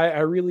coming by.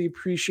 I really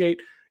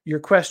appreciate your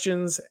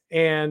questions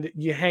and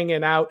you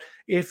hanging out.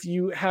 If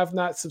you have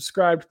not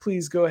subscribed,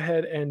 please go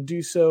ahead and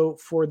do so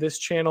for this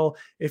channel.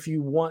 If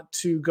you want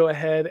to go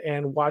ahead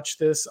and watch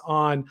this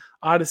on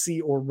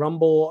Odyssey or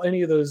Rumble,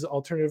 any of those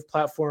alternative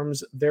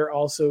platforms, they're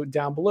also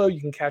down below.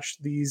 You can catch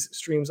these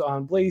streams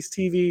on Blaze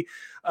TV.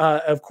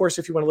 Of course,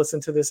 if you want to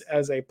listen to this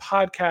as a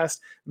podcast,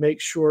 make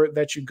sure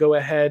that you go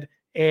ahead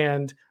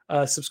and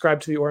subscribe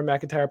to the Orrin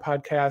McIntyre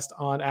podcast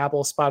on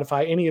Apple,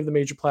 Spotify, any of the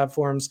major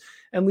platforms,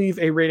 and leave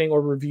a rating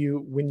or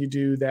review when you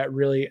do. That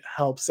really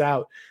helps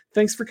out.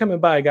 Thanks for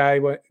coming by,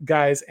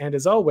 guys. And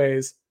as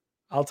always,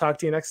 I'll talk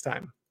to you next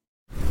time.